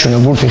შეინარჩუნო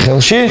ბურთი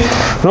ხელში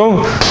რომ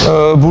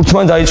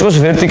ბურთმა დაიწყოს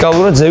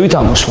ვერტიკალურად ზევით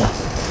ამოსვლა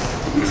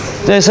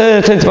და ეს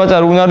ერთ-ერთი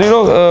პატარა უნარი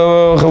რომ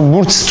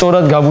ბურთს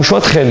სწორად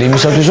გაბუშვათ ხელი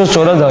იმისათვის რომ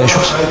სწორად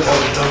დაეშვას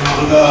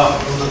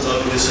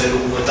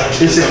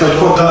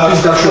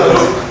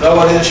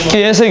კი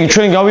ესე იგი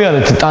ჩვენ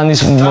გავიარეთ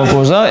ტანის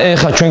პოზა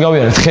ეხლა ჩვენ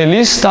გავიარეთ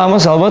ხელის და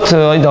ამას ალბათ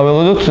აი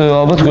დაველოდოთ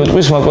ალბათ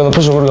გვეტყვის მაგ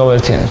ყველაფერს როგორ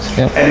გავაერთიანებთ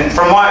And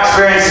from my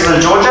experiences in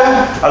Georgia,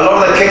 a lot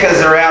of the kickers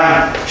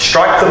around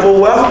strike the ball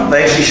well.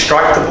 They actually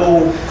strike the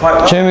ball quite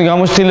well. ჩემი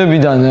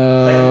გამოცდილებიდან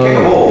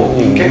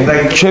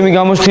ჩემი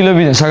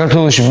გამოცდილებიდან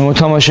საქართველოში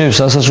მოთამაშეებს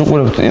ასაც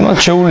უყურებთ იმათ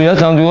შეუულიათ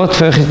ნამდვილად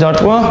ფეხით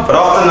დარტყმა But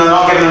often they're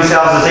not giving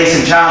themselves a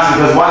decent chance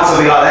because once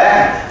will be like that,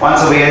 once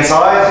will be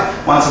inside,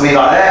 once will be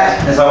like that.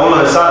 And so all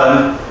of a sudden,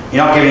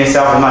 you're not giving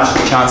yourself as much of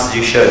a chance as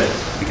you should.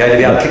 Okay, to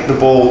be able to kick the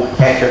ball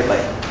accurately.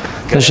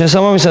 და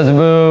შესაბამისად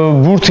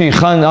ბურთი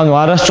ხან ანუ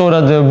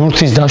არასწორად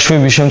ბურთის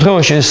დაშვების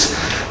შემთხვევაში ეს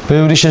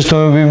ბევრი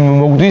შეცდომები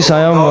მოგდის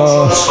აი ამ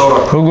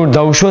როგორ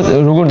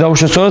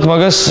დაუშვათ სწორად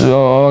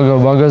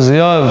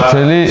მაგაზეა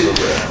მთელი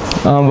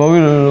ამბავი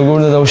როგორ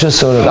უნდა დაუშვათ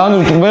სწორად ანუ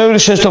ბევრი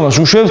შეცდომას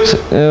უშვებთ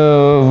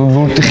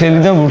ბურთი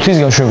ხელიდან ბურთის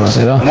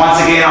გაშვებაზე რა Once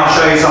again I'll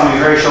show you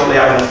something very shortly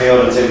out in the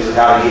field in terms of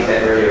how to get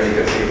that really really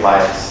good for your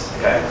players.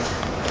 Okay.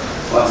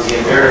 Once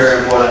again, very, very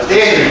important.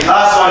 Then,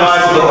 last one,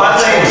 guys, the one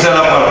thing.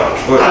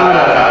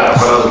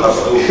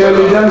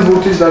 ხელიდან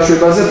ბურთის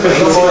დაშვებაზე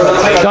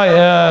აი,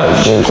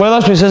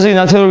 ყველასთვის ესე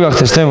ნათელი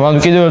გახდეს თემა. ანუ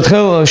კიდევ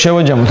ერთხელ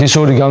შევაჯამოთ ის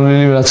ორი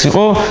გამლილი რაც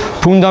იყო,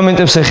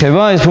 ფუნდამენტებს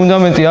ეხება. ეს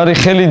ფუნდამენტი არის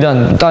ხელიდან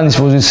ტანის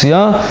პოზიცია,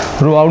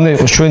 რომ არ უნდა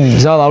იყოს ჩვენი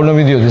ძალა, არ უნდა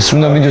მიდიოდეს,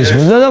 უნდა მიდიოდეს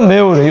მოზა და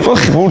მეორე იყო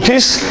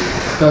ბურთის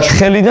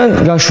ხელიდან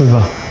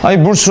გაშვება. აი,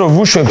 ბურთს რო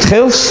ვუშვებთ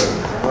ხელს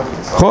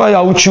ხო აი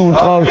აუჩი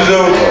ურტყავთ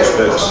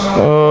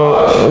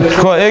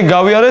ხო ეგ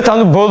გავიარეთ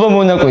ანუ ბოლო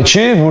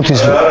მონაკვეთში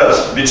ბურთის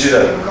ბიჭი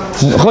რა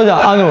ხო და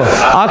ანუ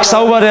აქ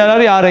საუბარი არ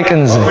არის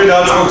არეკნზე ვინ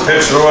აწყობთ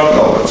ხებს რო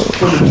ვარტყავთ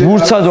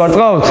ბურთსად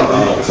ვარტყავთ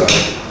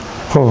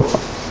ხო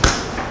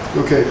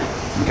Okay,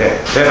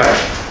 perfect.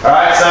 All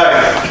right, so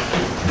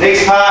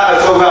next part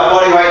we'll talk about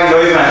body weight and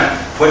movement,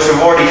 which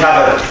we've already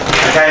covered.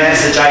 Okay, and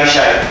that's the J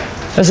shape.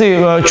 ესე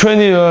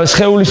ჩვენი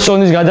სხეულის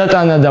წონის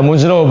გადატანა და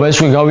მოძრაობა ეს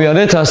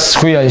გავიარეთ, ას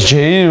ქვია ეს J,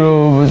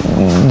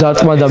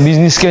 დარტყმა და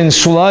ბიზნესკენ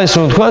სულა, ეს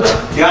რო ვთქვათ.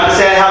 You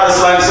understand how this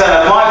works? So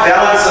if my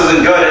balance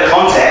isn't good at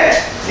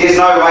contact, there's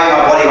no way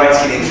my body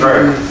weight's getting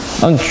through.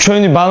 ან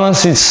ჩვენი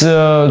ბალანსიც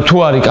თუ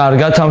არის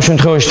კარგად, ამ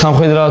შემთხვევაში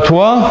თანხმედრა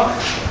თუა.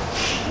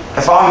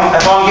 If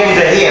I'm getting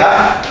to here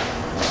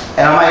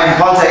and I'm making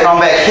contact on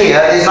back here,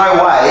 there's no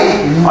way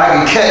I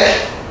can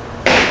kick.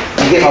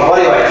 Get my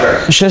body weight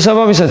through.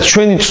 შესაბამისად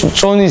ჩვენი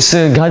წონის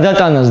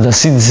გადატანას და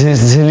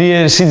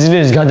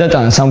სიძლიერის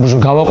გადატანას ამბუჟო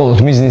გავაყოლოთ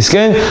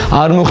მიზნისკენ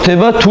არ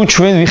მოხდება თუ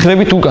ჩვენ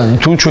ვიხრებით უკან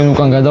თუ ჩვენ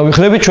უკან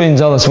გადავიხრებით ჩვენი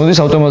ძალას მოდის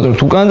ავტომატურად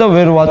უკან და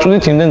ვერ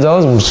ვაწვდით იმდენ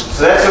ძალას ბურთს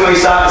So that's when we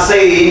start to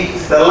see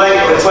the link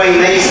between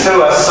these two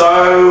are so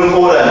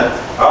important.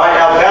 All right,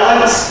 our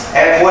balance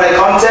and water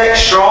contact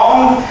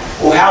strong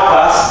will help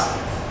us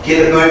get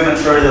the movement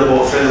through the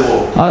ball.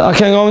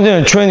 აქედან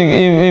გამომდინარე ჩვენი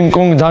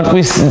იმ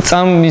დარტყმის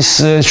წამის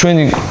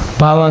ჩვენი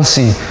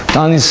ბალანსი,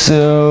 ტანის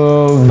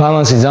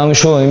ბალანსი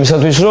ძამშოვანი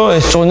იმისათვის რომ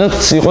ეს წონაც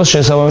იყოს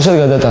შესაბამისად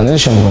გადატანილი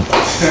შემდგომ.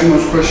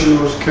 Temo's question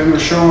was, can you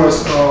show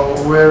us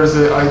where is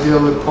the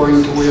ideal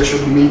point where you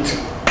should meet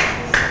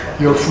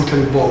your foot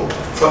and ball?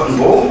 Foot and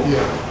ball?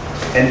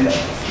 Yeah. And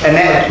And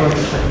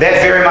that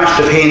very much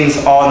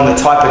depends on the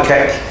type of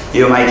kick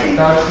you're making.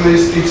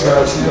 დარტყმის ტიპს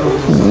გააჩნია.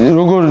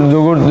 როგორ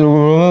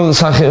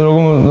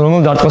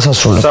დარტყმას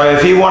ასრულებ? So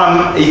if you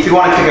want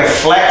to kick a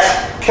flat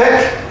kick,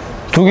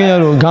 თუ გინდა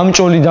რომ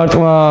გამჭოლი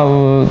დარტყმა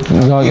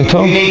გააკეთო,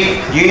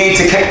 you need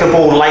to kick the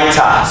ball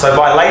later. So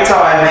by later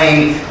I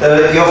mean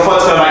your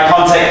foot's going to make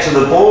contact to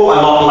the ball a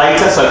lot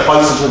later, so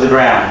closer to the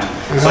ground.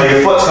 So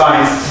your foot's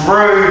going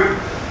through.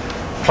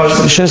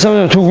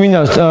 შესაბამისად თუ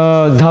გვინდა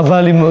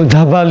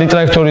დაბალი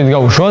ტრაექტორით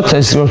გავუშვათ,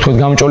 ეს რო ვთქვათ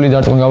გამჭოლი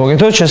დარტყმა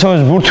გავაკეთოთ,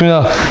 შესაბამისად ბურთი უნდა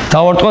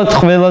დავარტყმათ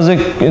ყველაზე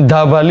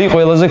დაბალი,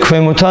 ყველაზე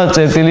ქვემოთა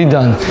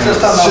წერტილიდან.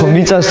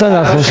 მიწასთან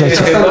ახლოსაც.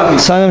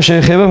 სანამ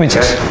შეეხება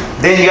მიწას.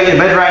 Then you got your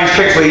mid-range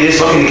kicks where you're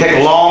just looking to kick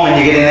long and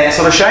you're getting that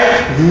sort of shape.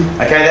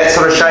 Okay, that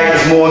sort of shape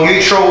is more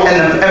neutral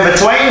in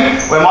between,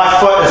 where my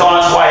foot is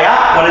on its way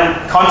up when it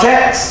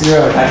contacts.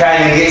 Okay,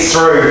 and it gets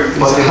through.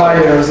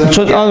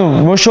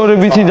 ანუ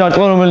მოშორებითი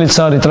დარტყმა, რომელიც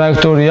არის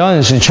ტრაექტორია,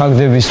 ესე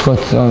ჩაგდების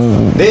თქვათ,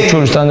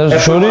 ჩურის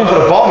სტანდარტის შორი.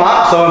 Put a bomb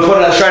up, so I'm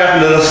putting it straight up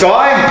into the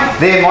sky.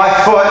 Then my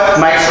foot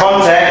makes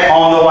contact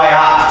on the way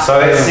up, so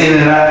it's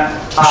sending it.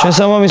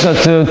 შესაბამისად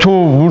თუ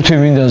ბურთი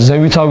მინდა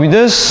ზევით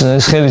ავიდეს,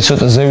 ეს ხელი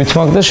ცოტა ზევით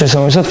მაგდეს,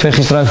 შესაბამისად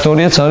ფეხის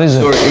ტრაექტორიაც არის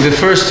ზევით. In the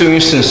first two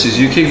instances,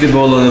 you kick the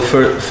ball on the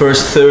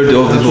first third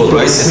of the ball,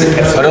 right?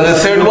 But on the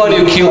third one,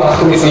 you kick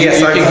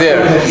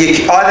there.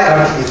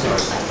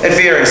 It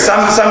varies.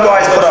 Some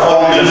guys put up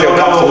bombs and feel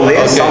comfortable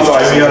there. Some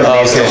guys feel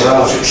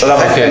so they'll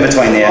have in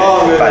between there.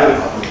 But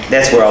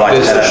that's where I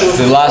like to hit it.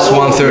 The last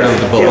 1/3 of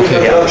the ball.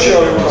 Okay.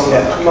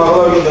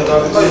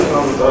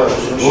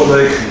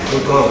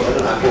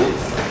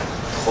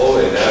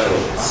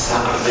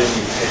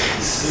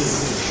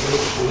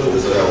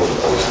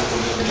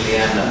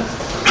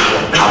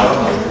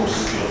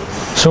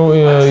 So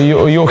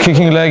your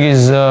kicking leg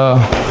is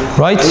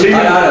right?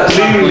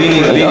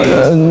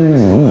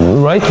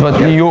 Right, but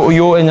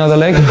your another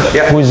leg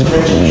who is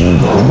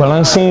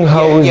balancing.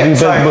 How is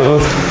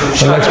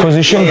the leg's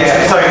position? Yeah,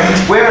 so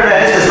where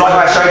it is like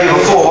I showed you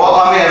before.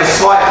 I'm going to have a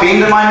slight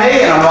bend in my knee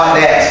and I'm like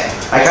that.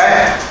 Okay?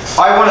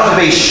 I want it to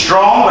be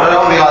strong, but I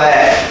don't want to be like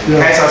that.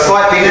 Okay, so a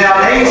slight bend in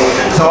our knees,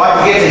 so I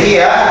can get to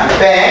here,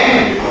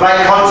 bang,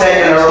 make contact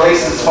and a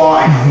release is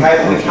fine. Okay,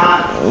 but we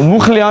can't.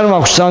 მუხლი არ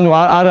მაქვს, ანუ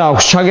არ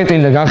აქვს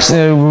ჩაგეტილი და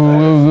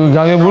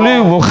გაგებული,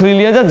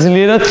 მოხრილია და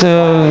ძლიერად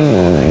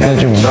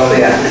დაჭიმული.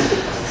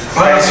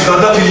 პრინციპი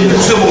გადაფილი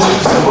ხზე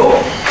მოხდება.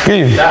 კი.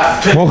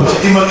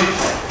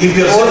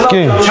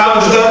 კი.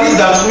 ჩამჯდარი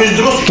დარტყმის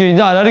დროს. კი,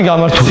 და არ არის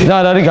გამართული, და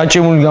არ არის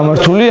გაჭიმული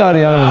გამართული,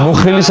 არის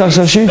მოხრილი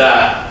სახსაში.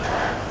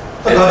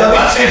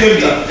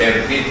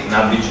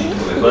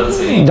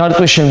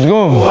 Დარტყმის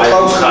შემდგომ?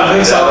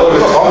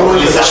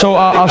 So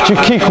after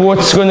kick,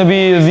 what's going to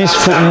be this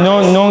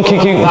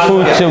non-kicking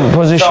foot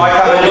position? So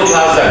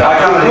I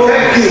come and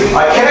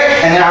I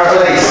kick and then I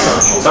release.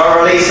 So it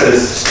releases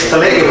to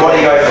let your body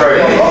go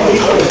through.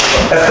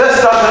 If this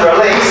doesn't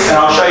release, and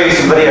I'll show you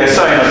some videos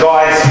soon of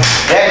guys,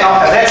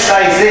 if that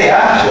stays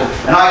there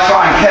and I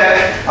try and kick,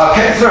 I'll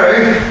kick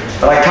through,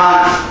 but I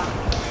can't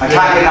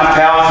get enough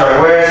power through.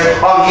 Whereas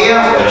I'm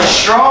here,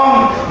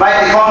 strong, make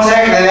the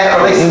contact, and then that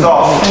releases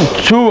off.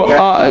 თუ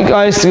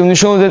ეს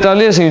მნიშვნელოვანი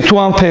დეტალია, ესე იგი თუ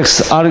ამ ფეხს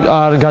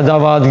არ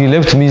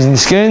გადავაადგილებთ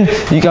მიზნისკენ,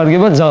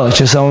 იკარგება ძალა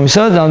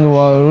შესაბამისად, ანუ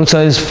როცა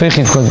ეს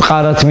ფეხი თქვა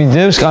მყარად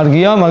მიდევს,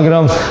 კარგია,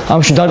 მაგრამ ამ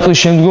დარტყმის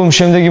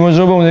შემდეგი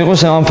მოძრაობა უნდა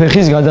იყოს ამ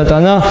ფეხის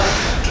გადატანა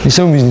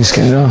ისევ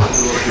მიზნისკენ რა.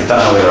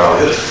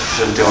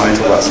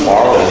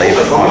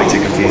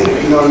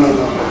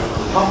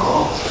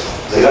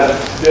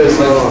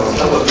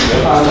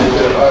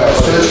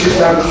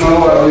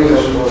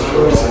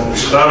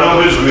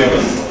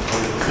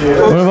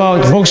 What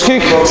about box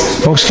kick?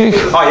 Box kick?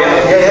 Oh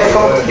yeah,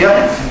 cool.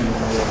 Yeah.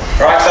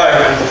 Right, so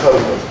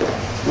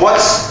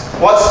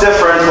what's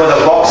different with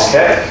a box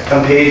kick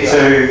compared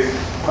to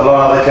a lot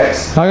of other kicks?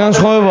 რა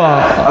განსხვავებაა?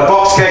 A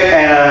box kick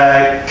and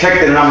a kick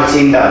that a number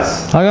 10 does.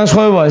 რა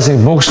განსხვავებაა ესე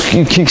box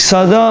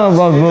kick-სა და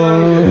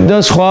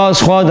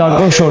სხვა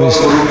დარტყმის შორის?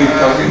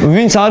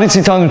 ვინც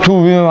არიცით, ანუ თუ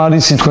ვინმე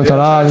არიცით თქვა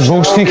რა არის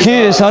box kick-ი,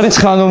 ეს არის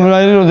 9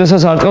 ნომრიანი,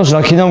 როდესაც არტყავს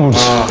რაქიდან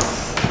ბურთს.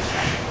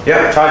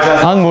 Yep, try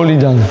just. ან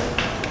მოლიდან.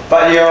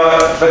 But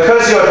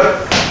because you're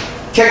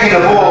kicking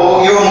the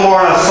ball, you're more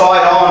in a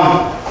side-on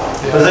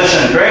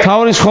position, correct?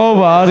 თავის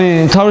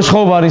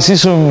ხოვა არის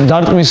ის რომ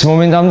დარტყმის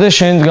მომენტამდე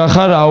შენ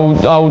გახარ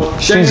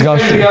აუტის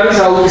გასული.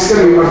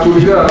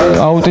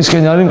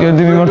 აუტისკენ არის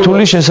მკერდი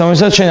მიმართული,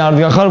 შესაბამისად შენ არ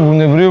გახარ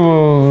ბუნებრივ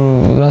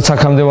რაც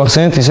აქამდე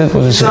ვახსენეთ ისეთ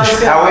პოზიციაში.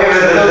 However,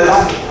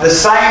 the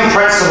same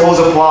principles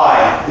apply.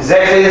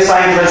 Exactly the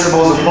same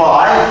principles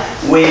apply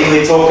when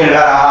we're talking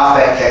about a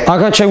halfback kick.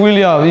 აქაც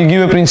შეგვიძლია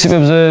იგივე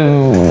პრინციპებზე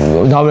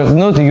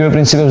დავეყრდნოთ,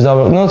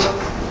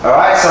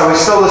 Alright, so we're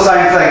still the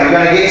same thing. We're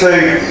going to get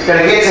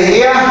to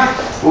here.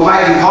 We're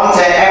making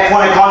contact. At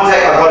point of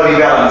contact, I've got to be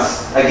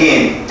balanced.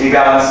 Again, be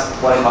balanced.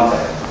 Point of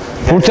contact.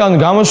 ბურთთან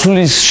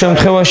გამოსვლის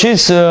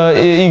შემთხვევაშიც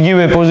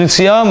იგივე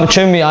პოზიცია,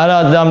 ჩემი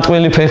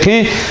არადამტყველი ფეხი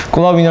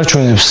კვლავ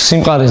ინარჩუნებს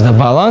სიმყარეს და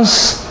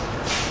ბალანსს.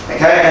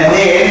 Okay, and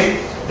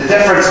then the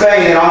difference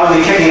being that I'm going to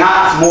be kicking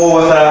up more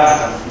with a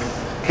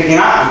kicking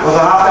up with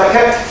a halfback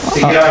kick to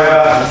get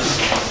over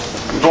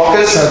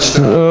blockers.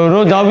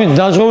 რო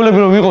დაძღობლები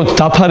რომ ვიყოთ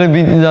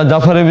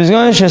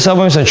დაფარებისგან,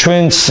 შესაბამისად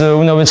ჩვენც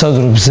უნდა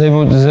ვეცადოთ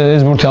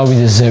ეს ბურთი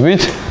ავიდეს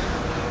ზევით.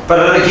 But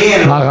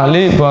again, it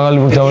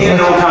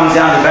all comes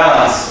down to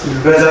balance.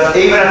 Because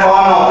even if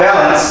I'm not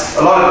balanced,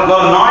 a lot of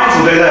nines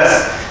will do this.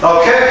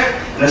 They'll kick,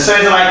 and as soon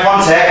as I make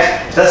contact,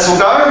 this will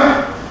go.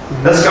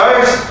 This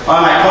goes. I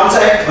make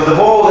contact with the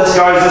ball. This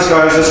goes.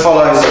 This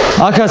follows.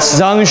 აქაც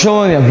ძალიან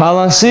მნიშვნელოვანია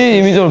ბალანსი,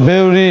 იმიტომ რომ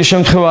ბევრი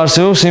შემთხვევა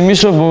არსებობს იმის,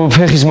 რომ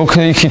ფეხის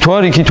მოქნება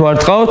იქით ვარ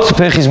ტყავთ,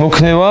 ფეხის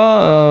მოქნება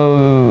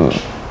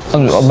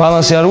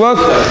ბალანსი არ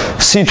გვაქვს,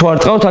 სით ვარ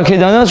ტყავთ,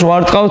 აქედანაც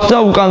ვარ ტყავთ და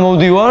უკან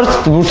მოვდივართ,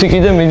 ბურთი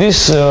კიდე მიდის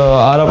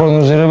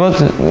არაპროგნოზირებად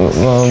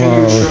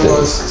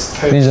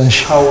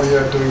მიზანში. How we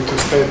are doing two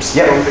steps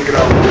from the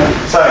ground.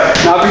 So,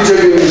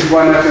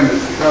 one attempt.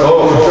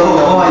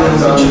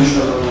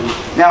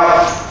 Now,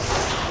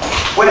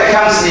 when it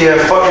comes to your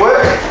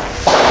footwork,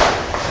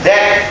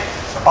 that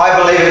I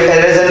believe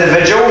it is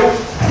individual.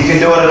 You can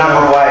do it a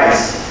number of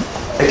ways.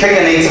 The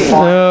kicker needs to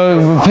find.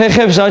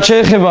 ფეხებს არ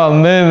შეეხება,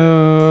 მე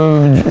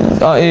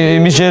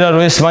იმის ჯერა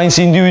რომ ეს მაინც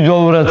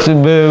ინდივიდუალურად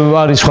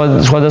არის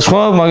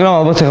სხვადასხვა, მაგრამ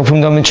ალბათ ეხა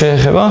ფუნდამენტ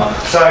შეეხება.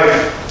 So,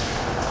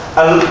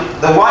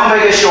 the one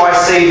big issue I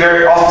see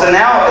very often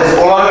now is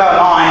a lot of our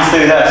nines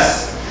do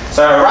this.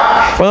 So,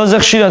 ruck. ყველაზე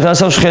ხშირად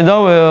ასავს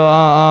ხედავ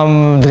ამ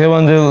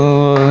დღევანდელ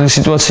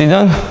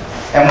სიტუაციიდან.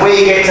 And we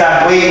pick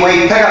up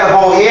the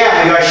ball here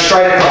and we go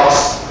straight across.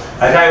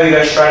 Okay, we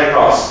go straight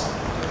across.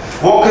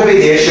 What could be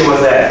the issue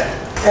with that?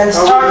 And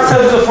start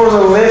for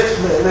the left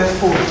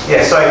foot.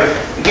 Yeah, so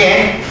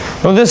again.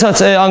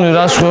 როდესაც ანუ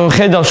რას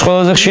ხედავს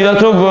ყველაზე ხშირად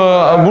რომ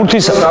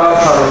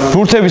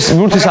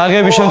ბურთის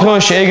აღების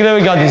შემთხვევაში ეგრევე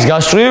გადის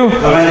გასწრივ.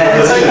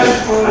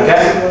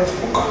 Okay.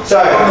 So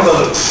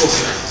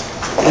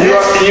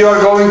you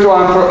are going to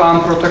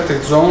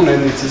unprotected zone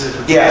and it's easy to.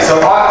 Yeah, so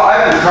I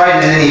haven't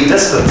created any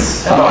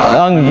distance.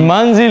 ან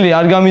მანძილი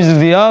არ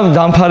გამიზრდია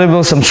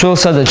დამფარებელსა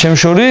მცველსა და ჩემ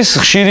შორის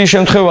ხშირი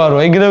შემთხვევაა რომ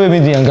ეგრევე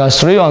მიდიან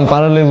გასწრივ ან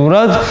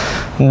პარალელურად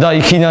და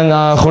იქიდან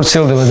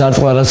ხორციელდება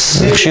დარტყმა რაც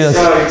ხშირად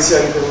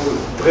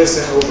დღეს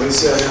ახლა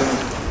ისე არის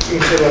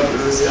იმხელად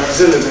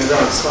აგზელებენ რა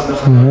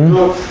ხანდახან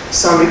რომ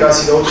სამი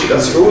კაცი და ოთხი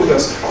კაცი რო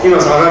უდგას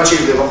იმას აღარ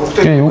ჭირდება ხო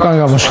ხტები კი უკან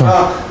გამოსვლა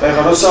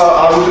ეხლა როცა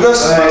არ უდგას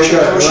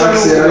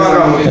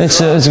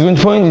it's a good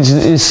point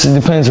it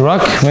depends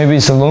rack maybe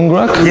it's a long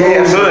rack yeah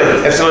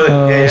absolutely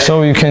yeah. So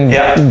you can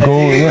go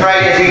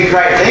if you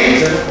create things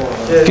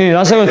კი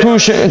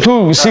რასაკვირველია თუ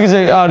სიგრძე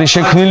არის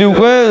შექმნილი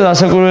უკვე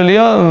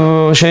რასაკვირველია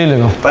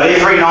შეიძლება but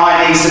every nine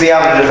needs to be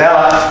able to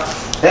develop.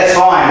 That's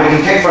fine, we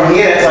can kick from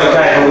here, that's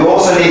okay, but we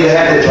also need to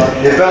have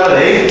the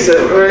ability to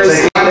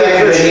get back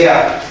to here.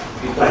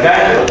 Okay?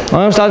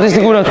 მაგრამ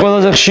სტატისტიკურად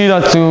ყველაზე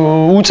ხშირად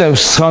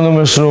უწევს 9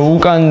 ნომერს რომ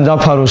უკან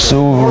დაფაროს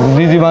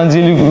დიდი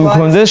მანძილი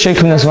გქონდეს,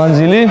 შექმნას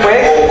მანძილი.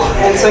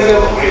 And second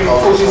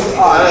foot is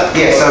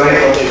yeah, so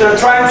they're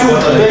trying to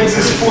make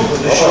this foot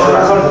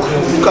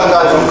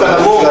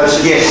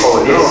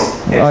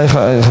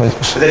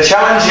the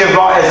challenge you've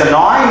got as a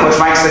 9, which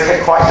makes the kick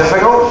quite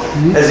difficult,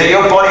 is that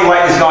your body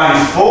weight is going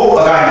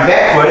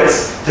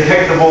backwards to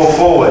kick the ball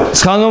forward.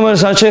 9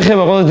 ნომერს არ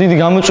შეეხება ყველა დიდი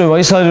გამოწვევა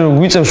ის არის რომ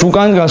გვიწევს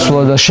უკან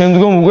გასვლა და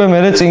შემდგომ უკვე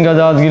მერე წინ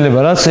გადაადგილება,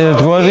 რაც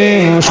ერთგვარი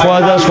სხვა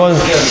და სხვა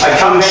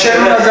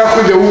შეიძლება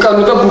გახვიდე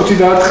უკანო და ბურთი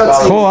დაარტყა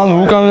წინ. ხო, ანუ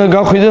უკან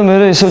გახვიდე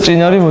მერე ისევ წინ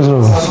არის მოძრაობა.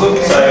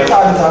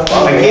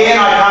 Again,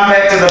 I come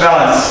back to the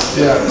balance.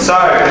 Yeah. So,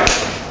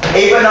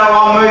 even though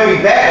I'm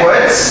moving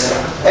backwards,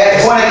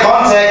 at point of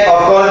contact,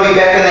 I've got to be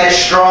back in that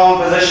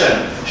strong position.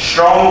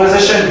 Strong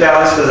position,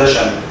 balanced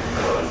position.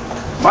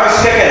 Most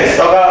kickers,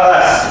 they'll go like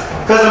this.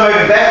 Because I'm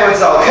moving backwards,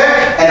 they'll kick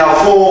and they'll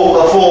fall.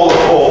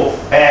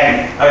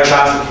 Bang, no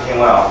chance of kicking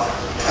well.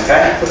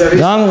 Okay?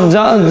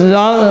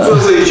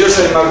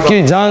 კი,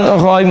 ძალიან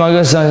ხო აი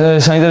მაგას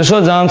საინტერესოა,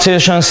 ძალიან მცირე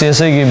შანსი,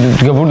 ესე იგი,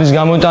 ბურთის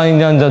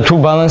გამოტანიდან და თუ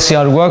ბალანსი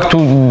არ გვაქვს, თუ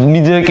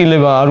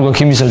მიდრეკილება არ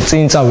გვაქვს იმისა, რომ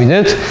წინ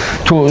წავიდეთ,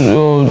 თუ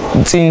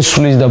წინ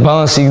სვლის და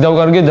ბალანსი იქ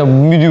დავკარგეთ და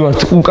მივდივართ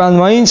უკან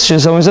მაინც,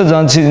 შესაბამისად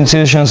ძალიან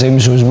მცირე შანსი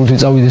იმის, რომ ეს ბურთი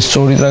წავიდეს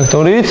სწორი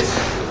ტრაქტორით.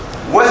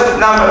 With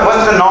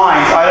the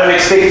 9s, I don't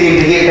expect them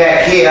to get back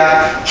here,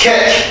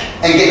 kick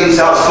and get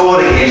themselves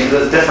forward again,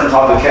 because it's a different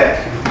type of kick.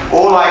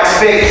 All I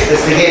expect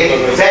is to get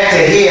back to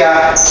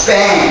here,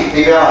 bang,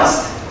 be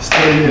balanced.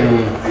 Stay here.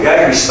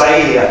 Okay, we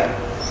stay here.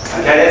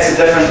 Okay, that's the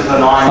difference with the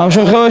 9. ამ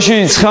შემთხვევაში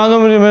 9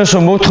 ნომერი მერს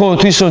რომ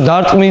მოთხოვოთ ის რომ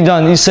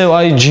დარტყმიდან ისევ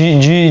აი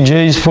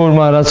J-ის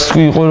ფორმა რაც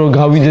იყო რომ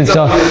გავიდეთ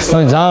და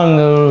ძალიან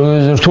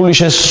რთული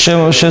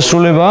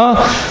შესრულებაა.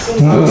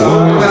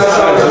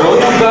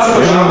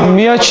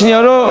 მიაჩნია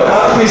რომ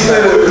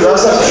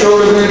რასაც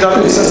შეუძლებელი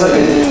დარტყმისაც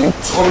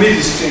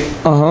ხომიდის წინ.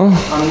 აჰა.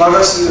 ან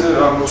მაგას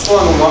სხვა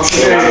ნუ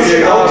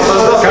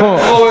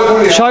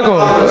შაკო,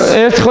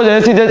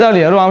 ერთი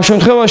დეტალია რომ ამ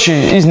შემთხვევაში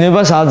ის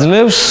ნებას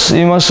აძლევს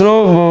იმას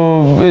რომ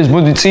ეს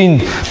მოდი წინ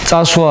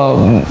წასვლა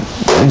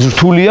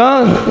რთულია,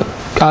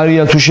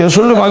 კარია თუ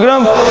შეასრულო,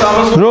 მაგრამ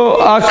რომ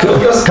აქ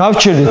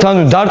გავჩერდეთ,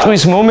 ანუ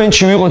დარტყმის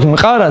მომენტში ვიყოთ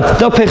მყარად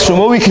და ფეხს რომ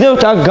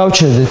მოვიქნევთ, აქ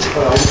გავჩერდეთ.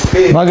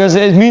 მაგაზე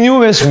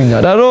მინიმუმ ეს მინდა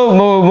რა, რომ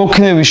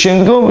მოქნევის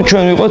შემდგომ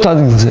ჩვენ ვიყოთ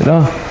ადგილზე რა.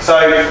 So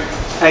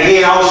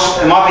again,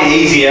 it might be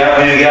easier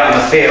when we get out in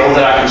the field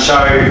that I can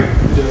show you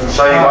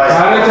guys.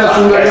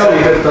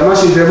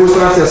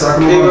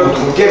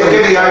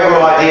 Give the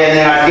overall idea and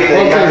then I can get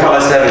the young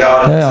fellas to have a go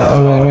at it. Yeah,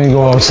 let me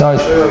go outside.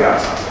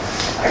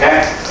 Okay,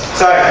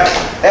 so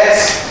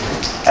that's,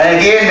 and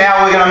again now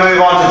we're going to move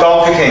on to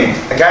goal kicking.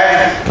 Okay,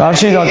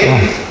 კარში დარტყმა.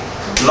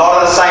 A lot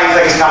of the same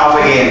things come up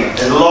again.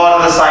 There's a lot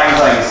of the same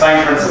things, same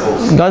principles.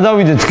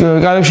 გადავიდეთ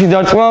კარებში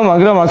დარტყმა,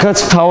 მაგრამ აქაც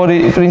მთავარი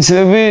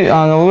პრინციპები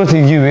ანალოგად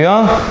იგივეა.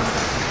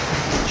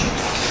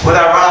 With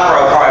our run up or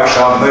approach,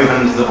 I'm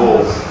moving into the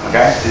ball.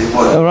 Okay.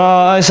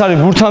 რა ეს არის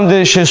ბურთამდე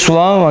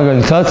შესვლა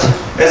მაგალითად.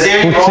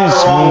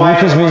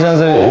 ბურთის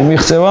მიზანზე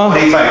მიღწევა. What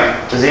do you think?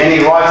 Is there any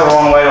right or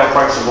wrong way to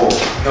approach the ball?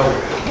 No.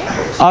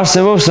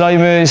 არსებობს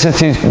რაიმე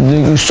ისეთი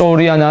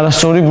სწორი ან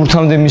არასწორი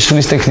ბურთამდე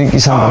მისვლის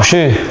ტექნიკის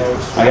ამბავში?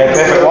 Okay,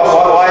 perfect.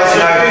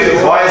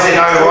 Why is there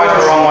no right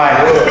or wrong way?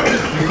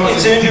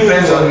 Because it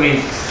depends on me.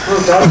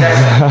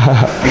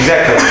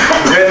 Exactly.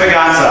 Perfect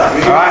answer.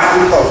 All right.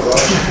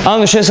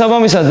 ანუ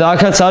შესაბამისად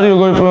აქაც არის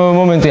როგორი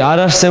მომენტი არ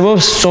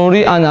არსებობს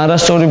სწორი ან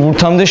არასწორი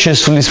ბურთამდე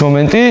შესვლის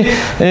მომენტი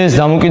ეს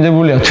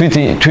დამოკიდებულია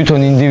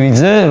თვითონ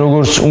ინდივიდზე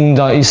როგორც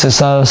უნდა ის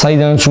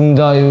საიდანაც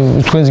უნდა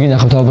თქვენს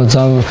გინახავთ ალბათ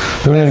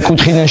ბევრი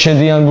კუთხიდან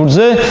შედიან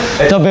ბურთზე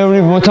და ბევრი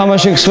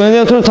მოთამაშე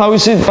გსმენიათ რომ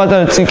თავისი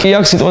პატარა წიკი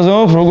აქვს სიტყვაზე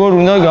მომობ როგორ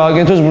უნდა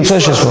გააკეთოს ბურთზე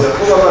შესვლა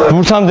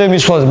ბურთამდე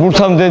მისვლას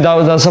ბურთამდე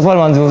დასაფარ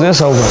მანძილზეა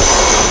საუბარი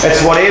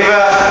It's whatever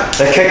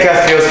the kicker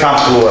feels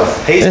comfortable with.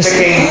 He's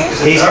kicking,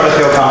 he's got to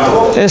feel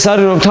comfortable. ეს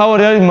არის რომ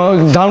თავი არის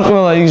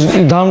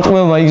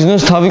დამტყმელმა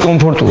იგზნოს თავი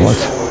კომფორტულად.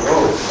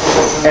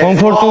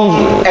 Comfortable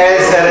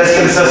as that is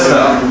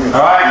consistent.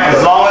 All right? As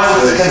long as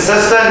it's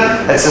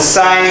consistent, it's the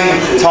same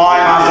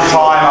time after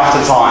time after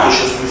time.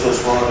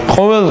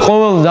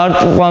 ყოველ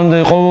დარტყმამდე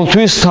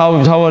ყოველთვის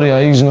თავარია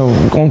იგზნო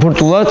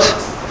კომფორტულად.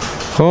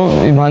 ხო,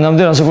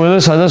 მანამდე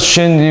რასაკვირველია, სადაც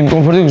შენ იმ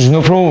კომფორტით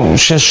გზნობ რომ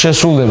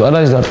შესრულდება რა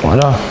ეს დარტყმა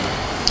რა.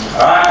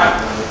 Alright,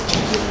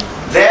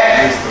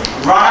 that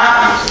run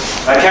up,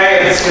 okay,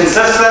 if it's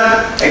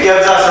consistent, it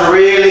gives us a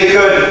really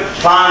good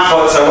plant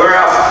foot. So where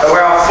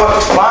our foot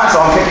plants,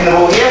 so I'm kicking the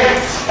ball here.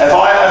 If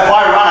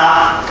I run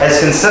up, it's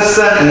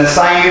consistent and the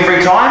same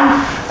every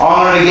time,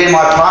 I'm going to get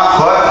my plant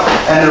foot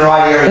in the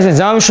right area. ესე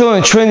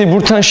ზამშოვანი ჩვენი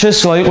ბურთთან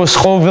შესვლა იყოს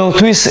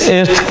ყოველთვის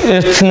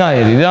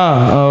ერთნაირი რა.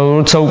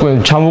 როცა უკვე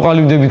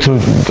ჩამოყალიბდებით რომ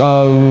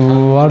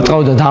არ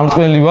ტყავდა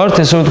დამტყმელი ვართ,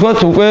 ესე ვთქვათ,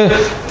 უკვე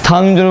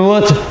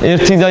თანმიმდევრულად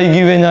ერთი და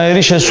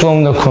იგივენაირი შესვლა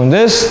უნდა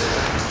გქონდეს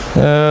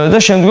და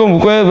შემდგომ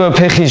უკვე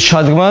ფეხის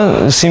ჩადგმა,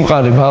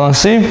 სიმყარე,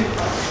 ბალანსი.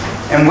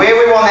 And where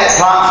we want that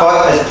plant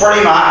foot is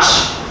pretty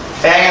much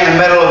bang in the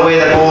middle of where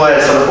the ball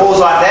is. So the ball's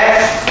like that,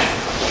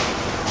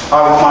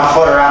 I want my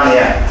foot around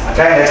there.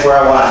 Okay, that's where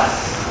I want it.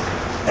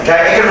 Okay,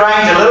 it can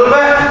range a little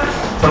bit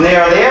from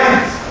there or there,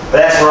 but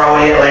that's where I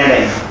want it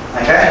landing.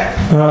 Okay,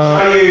 I'll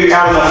show you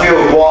out in the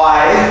field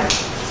why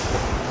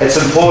it's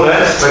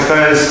important,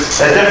 because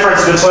the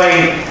difference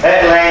between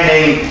it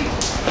landing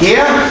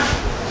here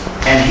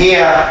and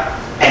here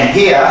and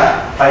here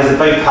plays a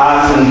big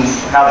part in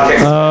how the kick.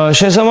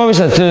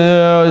 შესაბამისად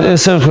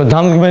ესე ვთქვა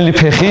დამდგმელი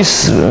ფეხის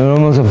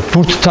რომელსაც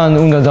ბურთთან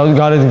უნდა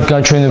გარეთ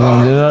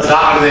გაჩვენებამდე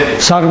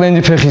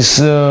საყრდენი ფეხის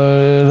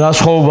რა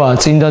სხვაობაა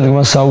წინ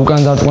დადგმასა უკან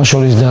დარტყმას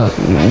შორის და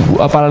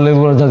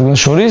პარალელურად დადგმას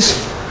შორის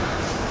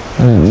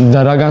და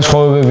რა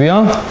განსხვავებებია?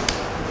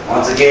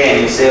 Once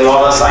again, you see a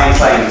lot of the same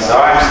things,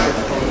 alright?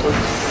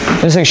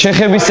 ესე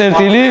შეხების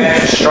წერტილი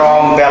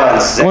strong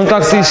balance.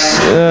 კონტაქტის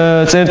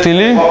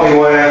წერტილი What we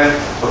were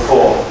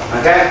before,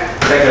 okay?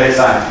 Exactly the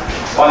same.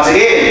 Once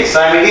again,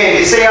 same again.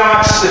 You see how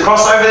much the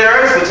crossover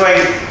there is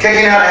between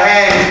kicking out of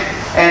hand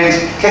and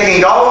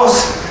kicking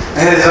goals?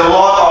 There's a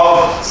lot of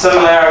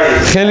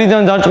similarities.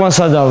 ხელიდან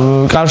დარტყმასა და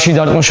კარში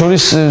დარტყმას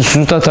შორის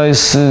ზუსტად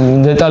ეს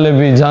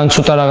დეტალები ძალიან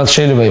ცოტა რაღაც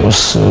შეიძლება იყოს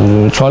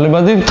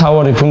ცვალებადი,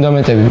 თავარი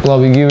ფუნდამენტები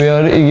კვლავ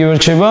იგივე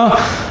რჩება.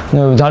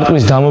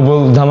 დარტყმის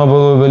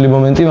დამაბოლოებელი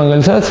მომენტი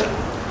მაგალითად.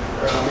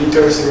 I'm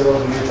interested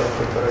about mental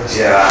preparation.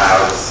 Yeah,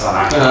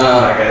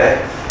 I get it.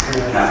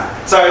 No.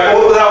 So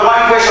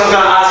one question I was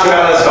going to ask you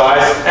about this,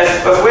 guys.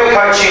 If we're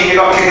coaching,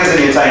 you've got kickers in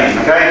your team,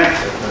 okay?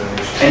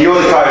 And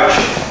you're the coach.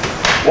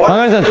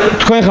 მაგალითად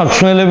თქვენ ხართ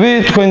მწვრთნელები,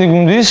 თქვენი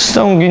გუნდის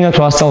და უნგინათ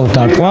ვასწავლოთ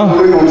დარტყმა.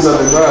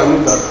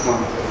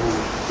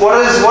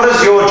 What is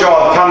your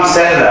job come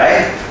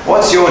Saturday?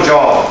 What's your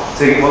job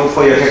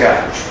for your kicker?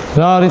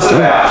 რა არის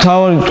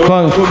თავი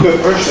თქვენ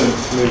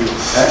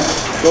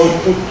Don't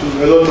put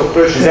a lot of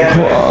pressure.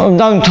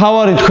 და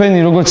თავი თქვენი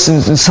როგორც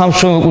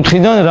სამშობლო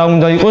კუთხიდან რა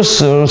უნდა იყოს,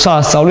 როცა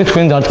ასწავლით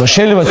თქვენ დარტყმა.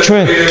 შეიძლება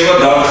ჩვენ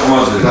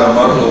დარტყმაზე და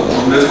მარტო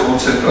უნდეს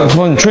კონცენტრაცია.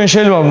 ხო, ჩვენ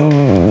შეიძლება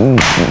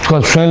თქვა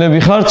მწვრთნელები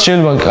ხართ,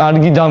 შეიძლება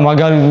კარგი და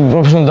მაგარი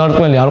პროფესიონალი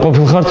დარტყმელი არ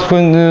ყოფილხართ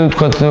თქვენ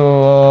თქვა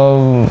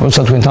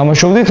როცა თქვენ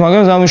თამაშობდით,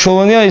 მაგრამ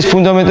ზამშოვანია ის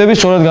ფუნდამენტები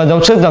სწორად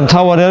გადავცეთ და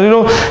თავი არის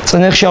რომ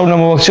წნეხში არ უნდა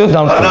მოვაქციოთ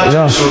დარტყმა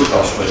რა.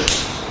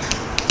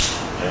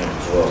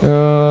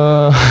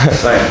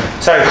 So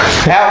So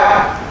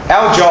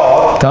our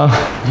job,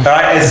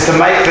 right, is to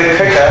make the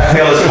kicker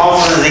feel as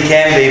confident as he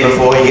can be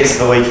before he gets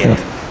to the weekend.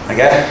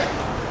 Okay?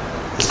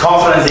 As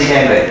confident as he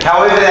can be.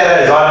 However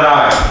that is, I don't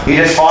know. You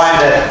just find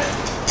that.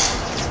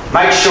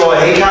 Make sure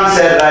he comes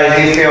Saturday,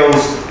 he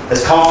feels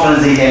as confident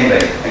as he can be.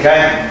 Okay?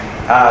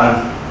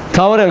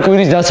 თავარია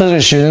კვირის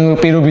დასაწყისში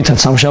პირობითად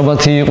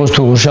სამშაბათი იყოს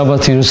თუ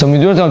ორშაბათი როცა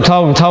მიდივართ,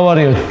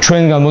 თავარია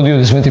ჩვენგან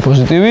მოდიოდეს მეტი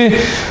პოზიტივი,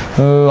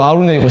 არ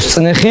უნდა იყოს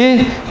წნეხი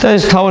და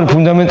ეს თავარი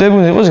ფუნდამენტები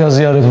უნდა იყოს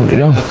გაზიარებული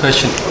რა.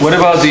 What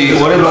about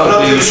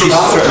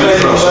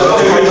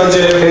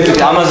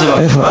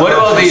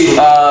the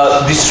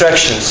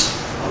distractions?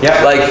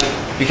 Yeah. Like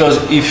because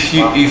if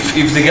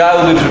the guy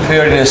will be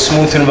prepared in a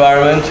smooth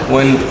environment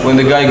when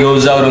the guy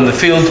goes out on the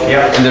field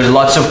and there's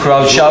lots of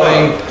crowd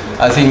shouting,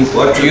 I think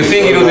you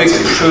think it would be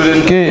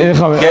prudent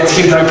get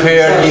him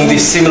prepared in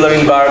this similar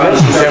environment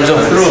in terms of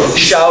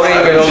shouting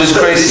and all this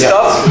crazy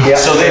stuff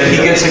so that he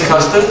gets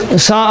accustomed.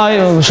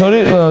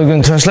 Sorry, I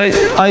can translate.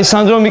 I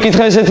Sandro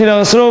მიკითხა ესეთი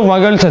რაღაც რომ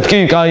მაგალითად კი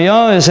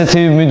კაია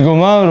ესეთი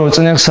მიდგომა რომ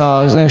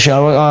წნეხში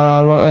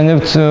არ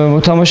ვაყენებთ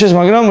მოთამაშეს,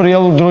 მაგრამ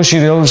რეალურ დროში,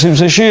 რეალურ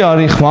სივრცეში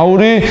არის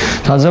ხმაური,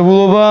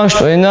 დაძაბულობა,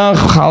 შტენა,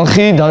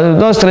 ხალხი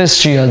და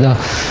სტრესშია და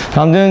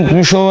რამდენად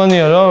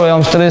მნიშვნელოვანია რა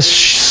ამ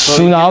სტრესს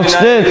უნდა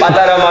ავწდეთ.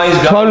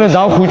 Probably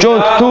down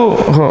хуჭოთ თუ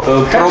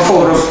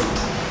პროფორ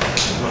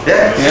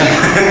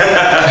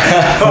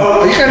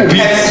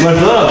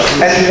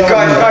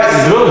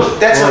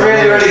That's a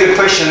really, really good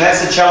question.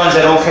 That's the challenge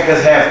that all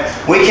kickers have.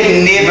 We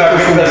can never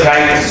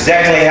replicate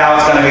exactly how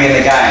it's going to be in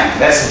the game.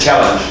 That's the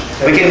challenge.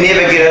 We can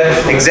never get it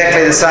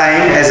exactly the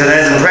same as it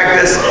is in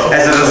practice,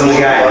 as it is in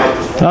the game.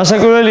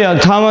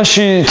 რასაკვირველია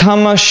თამაში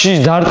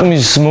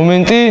დარტყმის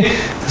მომენტი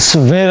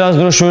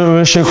ვერასდროს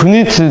ვერ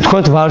შექმნით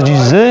თქვათ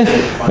ვარჯიშზე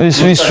ის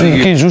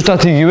კი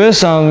ზუსტად იგივეს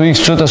ან ის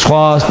ცოტა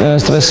სხვა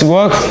სტრესი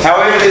გვაქვს.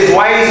 However, there's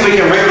ways we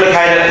can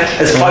replicate it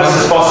as close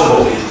as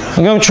possible.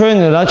 მაგრამ ჩვენ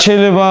რაც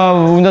შეიძლება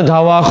უნდა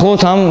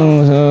დავაახლოთ ამ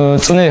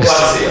წნეხს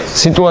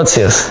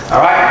სიტუაციას.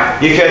 All right,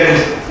 you can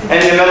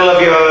in the middle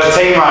of your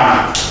team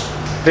run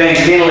being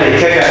penalty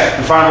kicker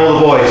in front of all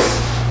the boys.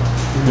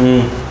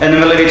 In the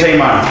middle of your team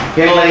run,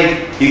 penalty,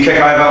 you kick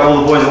over, all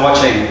the boys are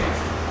watching.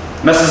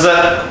 Misses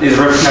it, there's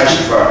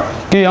repercussion for it.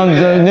 კი, ან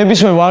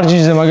ნებისმიერ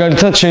ვარჯიშზე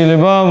მაგალითად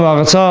შეიძლება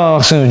რაღაცა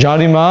ახსენო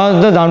ჯარიმა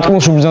და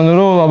დამტყმოს უბრძანო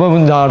რომ აბა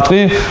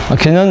დაარტყი,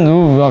 აქედან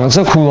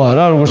რაღაცა ქულა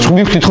რა, როგორც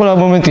ვიხდით ხო რა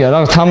მომენტია რა,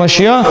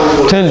 თამაშია,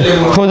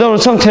 ხო და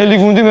როცა მთელი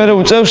გუნდი მერე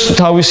უწევს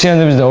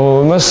თავისიანებს და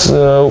იმას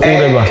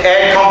უყურება.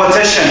 Add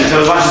competition to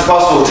as much as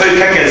possible. Two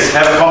kickers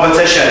have a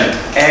competition.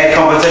 Add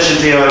competition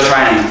to your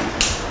training.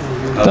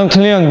 და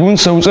მთლიან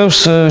გუნდს უწევს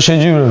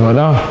შეჯიბრება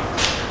რა.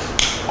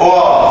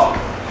 Or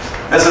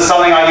this is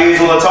something I use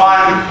all the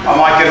time. I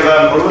might give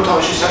them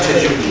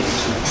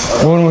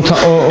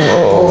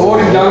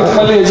ორი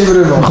დამტყმელი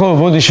ეჯიბრება. ხო,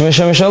 ბოდიში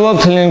მეშამეშალა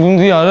მთლიან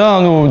გუნდი არა,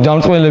 ანუ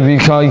დამტყმელები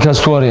იქაც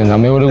თუ არიან და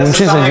მეორე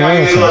გუნდში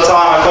ეჯიბრება.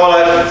 I call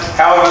it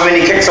however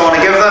many kicks I want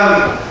to give them.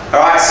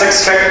 All right,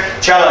 6 kick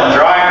challenge,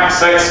 right?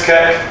 6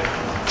 kick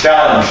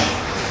challenge.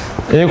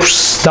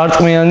 6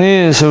 დარტყმიანი,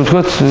 ესე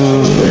ვთქვათ,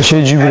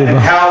 შეჯიბრება.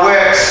 How it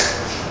works?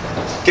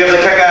 Give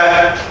the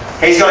kicker,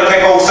 he's got to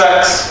kick all 6,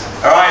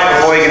 all right,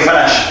 before he can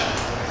finish.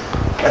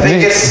 If he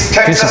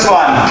kicks this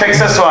one, kicks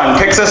this one,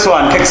 kicks this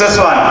one, kicks this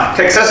one,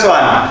 kicks this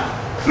one,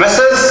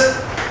 misses,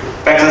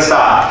 back to the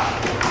start.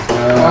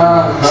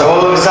 So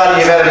all of a sudden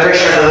you've added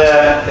pressure to the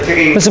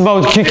kicking. It's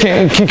about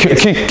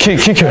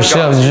kickers,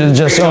 yeah,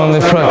 just on the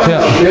front,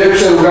 yeah.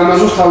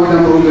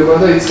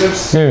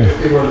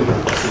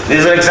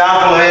 There's an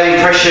example of adding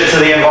pressure to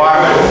the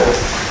environment.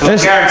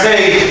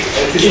 Guaranteed.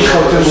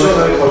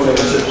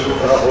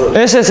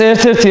 ეს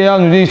ერთ-ერთი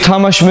ანუ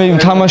თამაში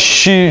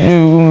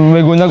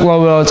მეგონა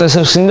კვლავ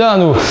წესებს ხინდა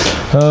ანუ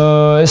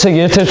ესე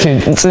იგი ერთ-ერთი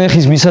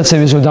წნეხის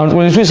მისაცემის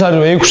დამტყმელისთვის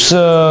არის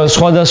 6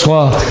 სხვადასხვა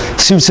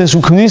სივრცეს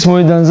უქმნის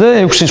მოედანზე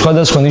 6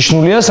 სხვადასხვა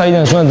ნიშნულია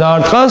საიდან უნდა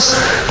დაარტყას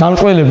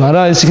დამტყმელებმა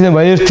რა ეს იქნება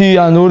 1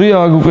 ან 2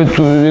 უკვე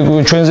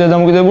ჩვენზეა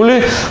დამოკიდებული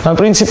ან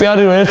პრინციპი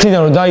არის რომ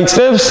ერთიდან რომ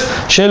დაიწყებს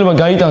შეიძლება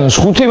გაიტანოს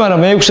 5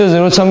 მაგრამ 6-ზე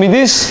როცა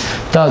მიდის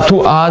და თუ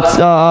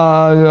 10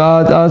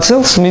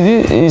 წელს მიდი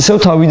ისევ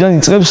თავიდან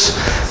იწყებს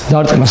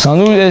დარტყმას.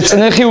 ანუ ეს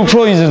წნეხი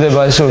უფრო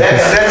იზრდება ესე ვთქვი.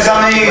 That's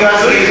something you guys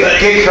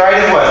get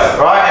creative with,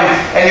 right?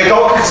 And your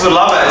goal kickers will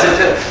love it.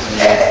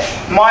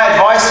 My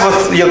advice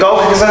with your goal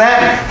kickers and that,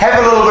 have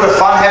a little bit of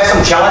fun, have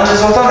some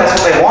challenges with them. That's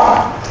what they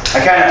want.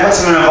 Okay, and it puts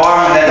them in an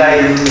environment that they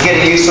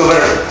get used to a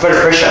bit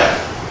of pressure.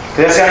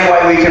 Because that's the only way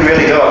we can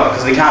really do it.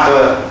 Because we can't do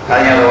it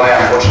any other way,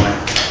 unfortunately.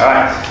 All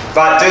right,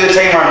 but do the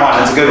team run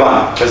one. It's a good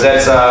one because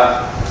that's.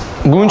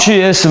 გუნჩი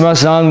ეს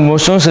მას ან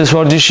მოსწონს ეს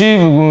ვარჯიში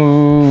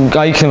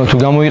გაიქნება თუ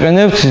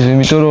გამოიყენებთ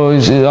იმიტომ რომ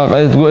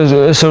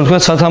ესე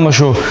ვთქვათ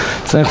სათამაშო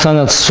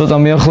წნეხთანაც ცოტა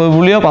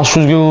მიახლოებულია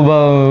პასუხისმგებლობა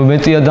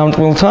მეტია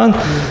დამტყმელთან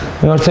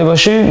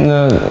მიმართებაში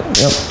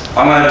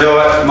I'm going to do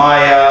it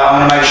I'm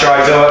going to make sure I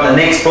do it in the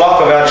next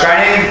block of our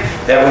training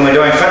that when we're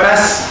doing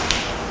fitness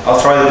I'll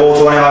throw the ball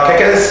to one of our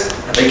kickers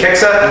if he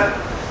kicks it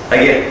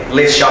they get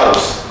less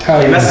shuttles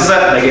if he misses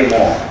it they get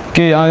more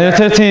კი,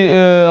 ერთ-ერთი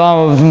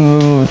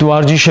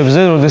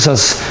ვარჯიშებზე, როდესაც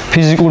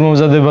ფიზიკურ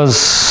მომზადებას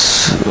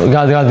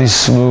გადის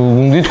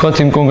გუნდი, თქვა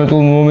იმ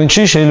კონკრეტულ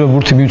მომენტში შეიძლება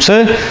ბურთი მივცე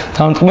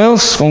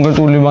თამტყმელს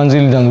კონკრეტული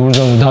მანძილიდან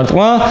ურძალო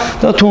დარტყმა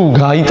და თუ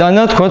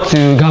გაიტანა, თქვა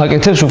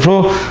გააკეთებს უფრო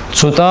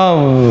ცოტა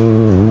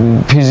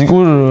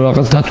ფიზიკურ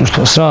რაღაც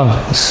დატვირთვას რა.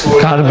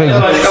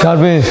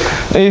 გარბე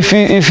if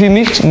he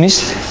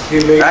missed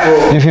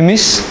if he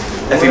misses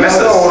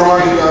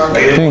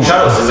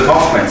shadows as a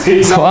consequence.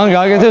 ან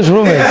გააკეთებს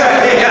რომე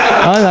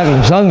ან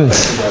აკეთებს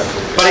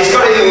But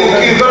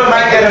you've got to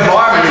make that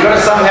environment, you've got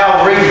to somehow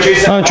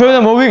reproduce that. ჩვენ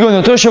და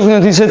მოვიგონოთ რომ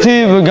შევქნათ ისეთი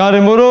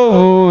გარემო რომ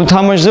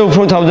თამაშზე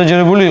უფრო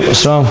თავდაჯერებული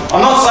იყოს რა.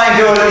 I'm not saying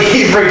do it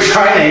every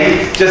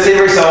training, just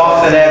every so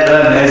often add it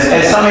in.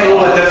 It's something a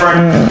little bit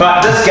different. But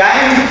this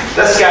game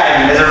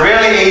is a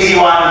really easy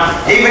one.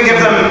 Even give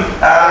them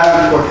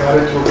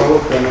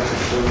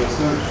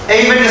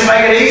even just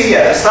make it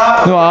easier.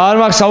 Start. ნუ არ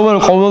მაქვს საუბარი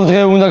ყოველ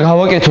დღე უნდა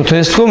გავაკეთოთ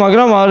ეს თქო,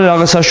 მაგრამ არის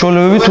რაღაც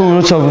საშუალებები თუ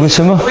როცა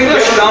ვისება.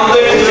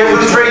 Give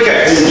them 3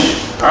 kicks.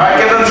 All right,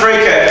 give them 3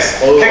 kicks.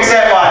 Kicks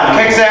that one,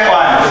 kicks that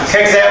one,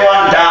 kicks that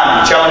one, done.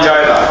 Challenge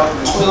over.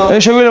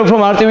 ეს შეგვიძლია უფრო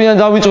მარტივიდან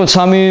დავიწყოთ,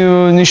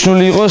 3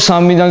 ნიშნული იყოს,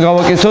 3-დან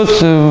გავაკეთოთ,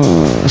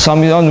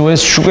 3 ანუ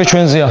ეს უკვე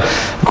ჩვენზეა.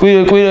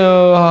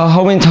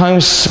 How many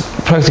times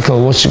practical?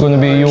 What's going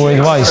to be your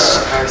advice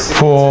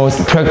for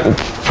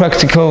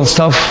practical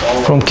stuff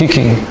from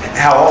kicking?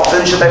 How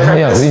often should they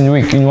practice? Yeah, in a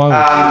week, in 1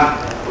 week.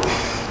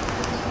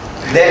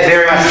 That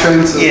very much.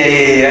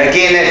 Yeah.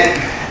 Again, that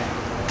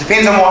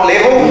depends on what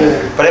level.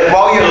 But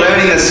while you're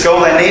learning the skill,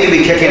 they need to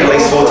be kicking at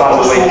least 4 times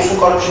a week.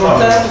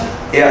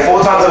 Yeah,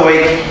 4 times a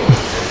week.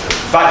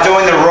 But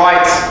doing the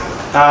right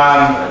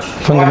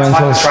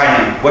type of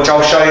training, which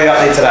I'll show you out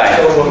there today.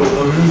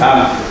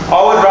 I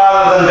would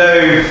rather than do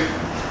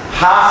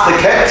half the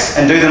kicks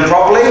and do them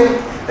properly,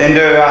 than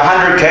do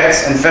 100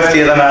 kicks and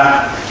 50 of them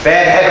are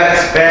bad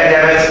habits.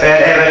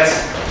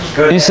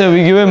 ისე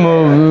ვიგივე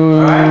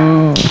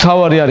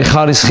თავარი არის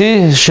ხარისხი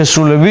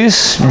შესრულების,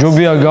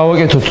 ჯობია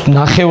გავაკეთოთ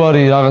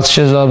ნახევარი რაღაც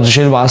შეიძლება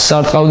 100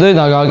 სარტყავდე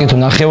და გავაკეთო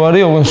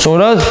ნახევარი, ოღონდ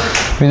სწორად,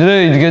 ვიდრე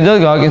იდგე და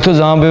გავაკეთო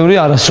ძალიან ბევრი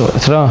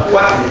არასწორად რა.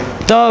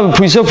 და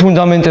ისე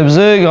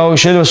ფუნდამენტებზე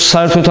შეიძლება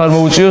საერთოდ არ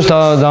მოუწიოს და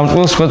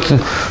დამტყმელს ვთქვათ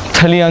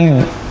მთლიანი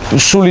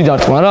სული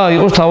დარტყმა რა,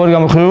 იყოს თავარი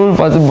გამოხმარებული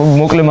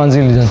მოკლე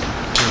მანძილიდან.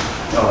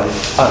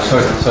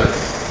 sorry.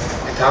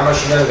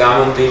 თამაშიდან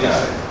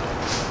გამომდინარე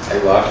აი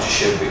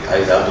ვარჯიშები,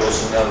 აი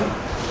დადროსიდან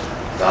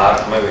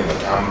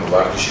დაარტყმებინოთ ამ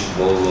ვარჯიშის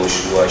ბოლო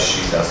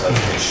შუაში,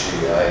 დასაწყისში,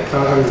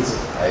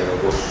 აი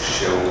როგორ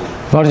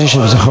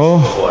ვარჯიშებზე ხო?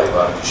 ხო, აი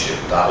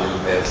ვარჯიშები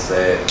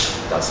დაღლილებზე,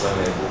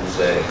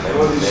 დასვენებულზე,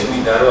 მე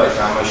მინდა რომ აი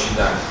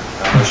თამაშიდან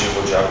თამაში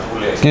ხო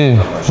ჯარფულია ეს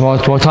თამაში.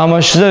 კი,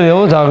 თამაშზე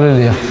რეალურად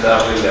დაღლილია.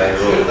 დაღლილია აი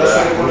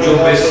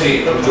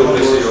რომ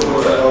ჯობესი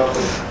როგორ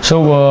So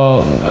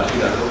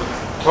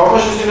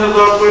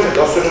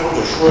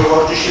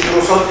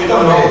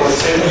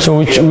So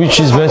which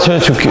is better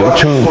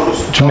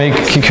to make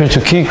kicker to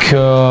kick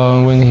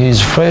when he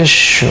is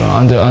fresh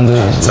under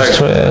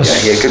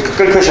stress? Yeah,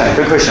 good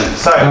question.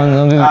 So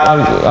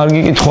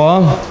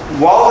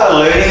while they're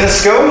learning the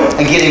skill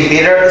and getting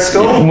better at the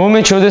skill,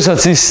 მომენტ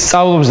შესაძაც ის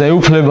სწავლობს და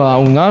ეუფლება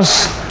უნარს,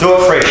 do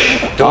it fresh.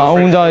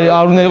 უნდა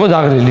არ უნდა იყოს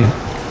დაღლილი.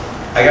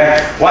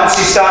 Okay. Once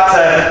you start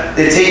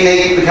the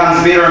technique becomes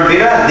better and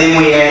better, then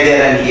we add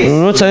that in here.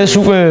 როცა ეს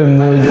უკვე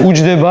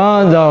უჯდება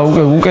და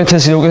უკვე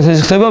უკეთესი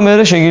ხდება,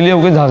 მე შეგიძლია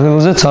უკვე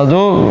დაღლილზე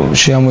ცადო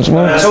შეამოწმო.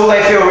 Until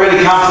they feel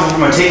really comfortable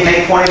from a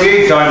technique point of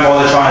view, don't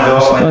bother trying to do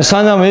it.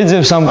 სანამ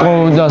ეძებს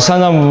და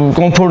სანამ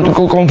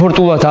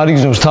კომფორტულად არ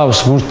იგზნობს თავს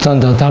ბურთთან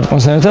და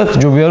დარტყმასთან ერთად,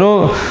 ჯობია რომ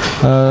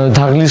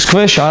დაღლის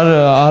ქვეშ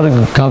არ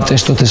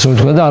გავტესტოთ ესე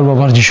ვთქვა და არ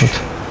ვავარჯიშოთ.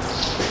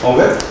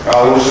 Okay.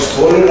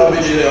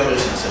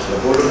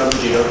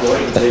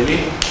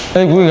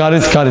 ეგ ვი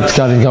გარეთ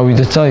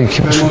გავიდეთ და იქ.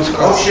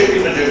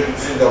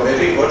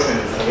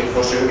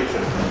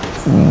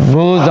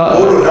 ბოლო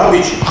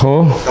ნაბიჯი. ხო?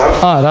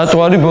 რატო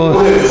არის ბოლო?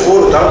 ხო,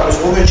 დარტყმის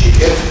მომენტში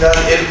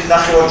ერთ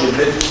ნახევარჯერ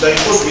და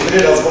იყოს ვიდრე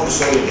რაც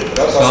კონსოლიდებ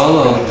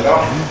რა.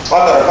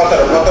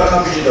 პატარა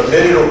ნაბიჯი და მე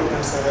რომ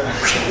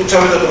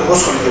უცავდა რომ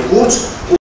მოსხდე გულს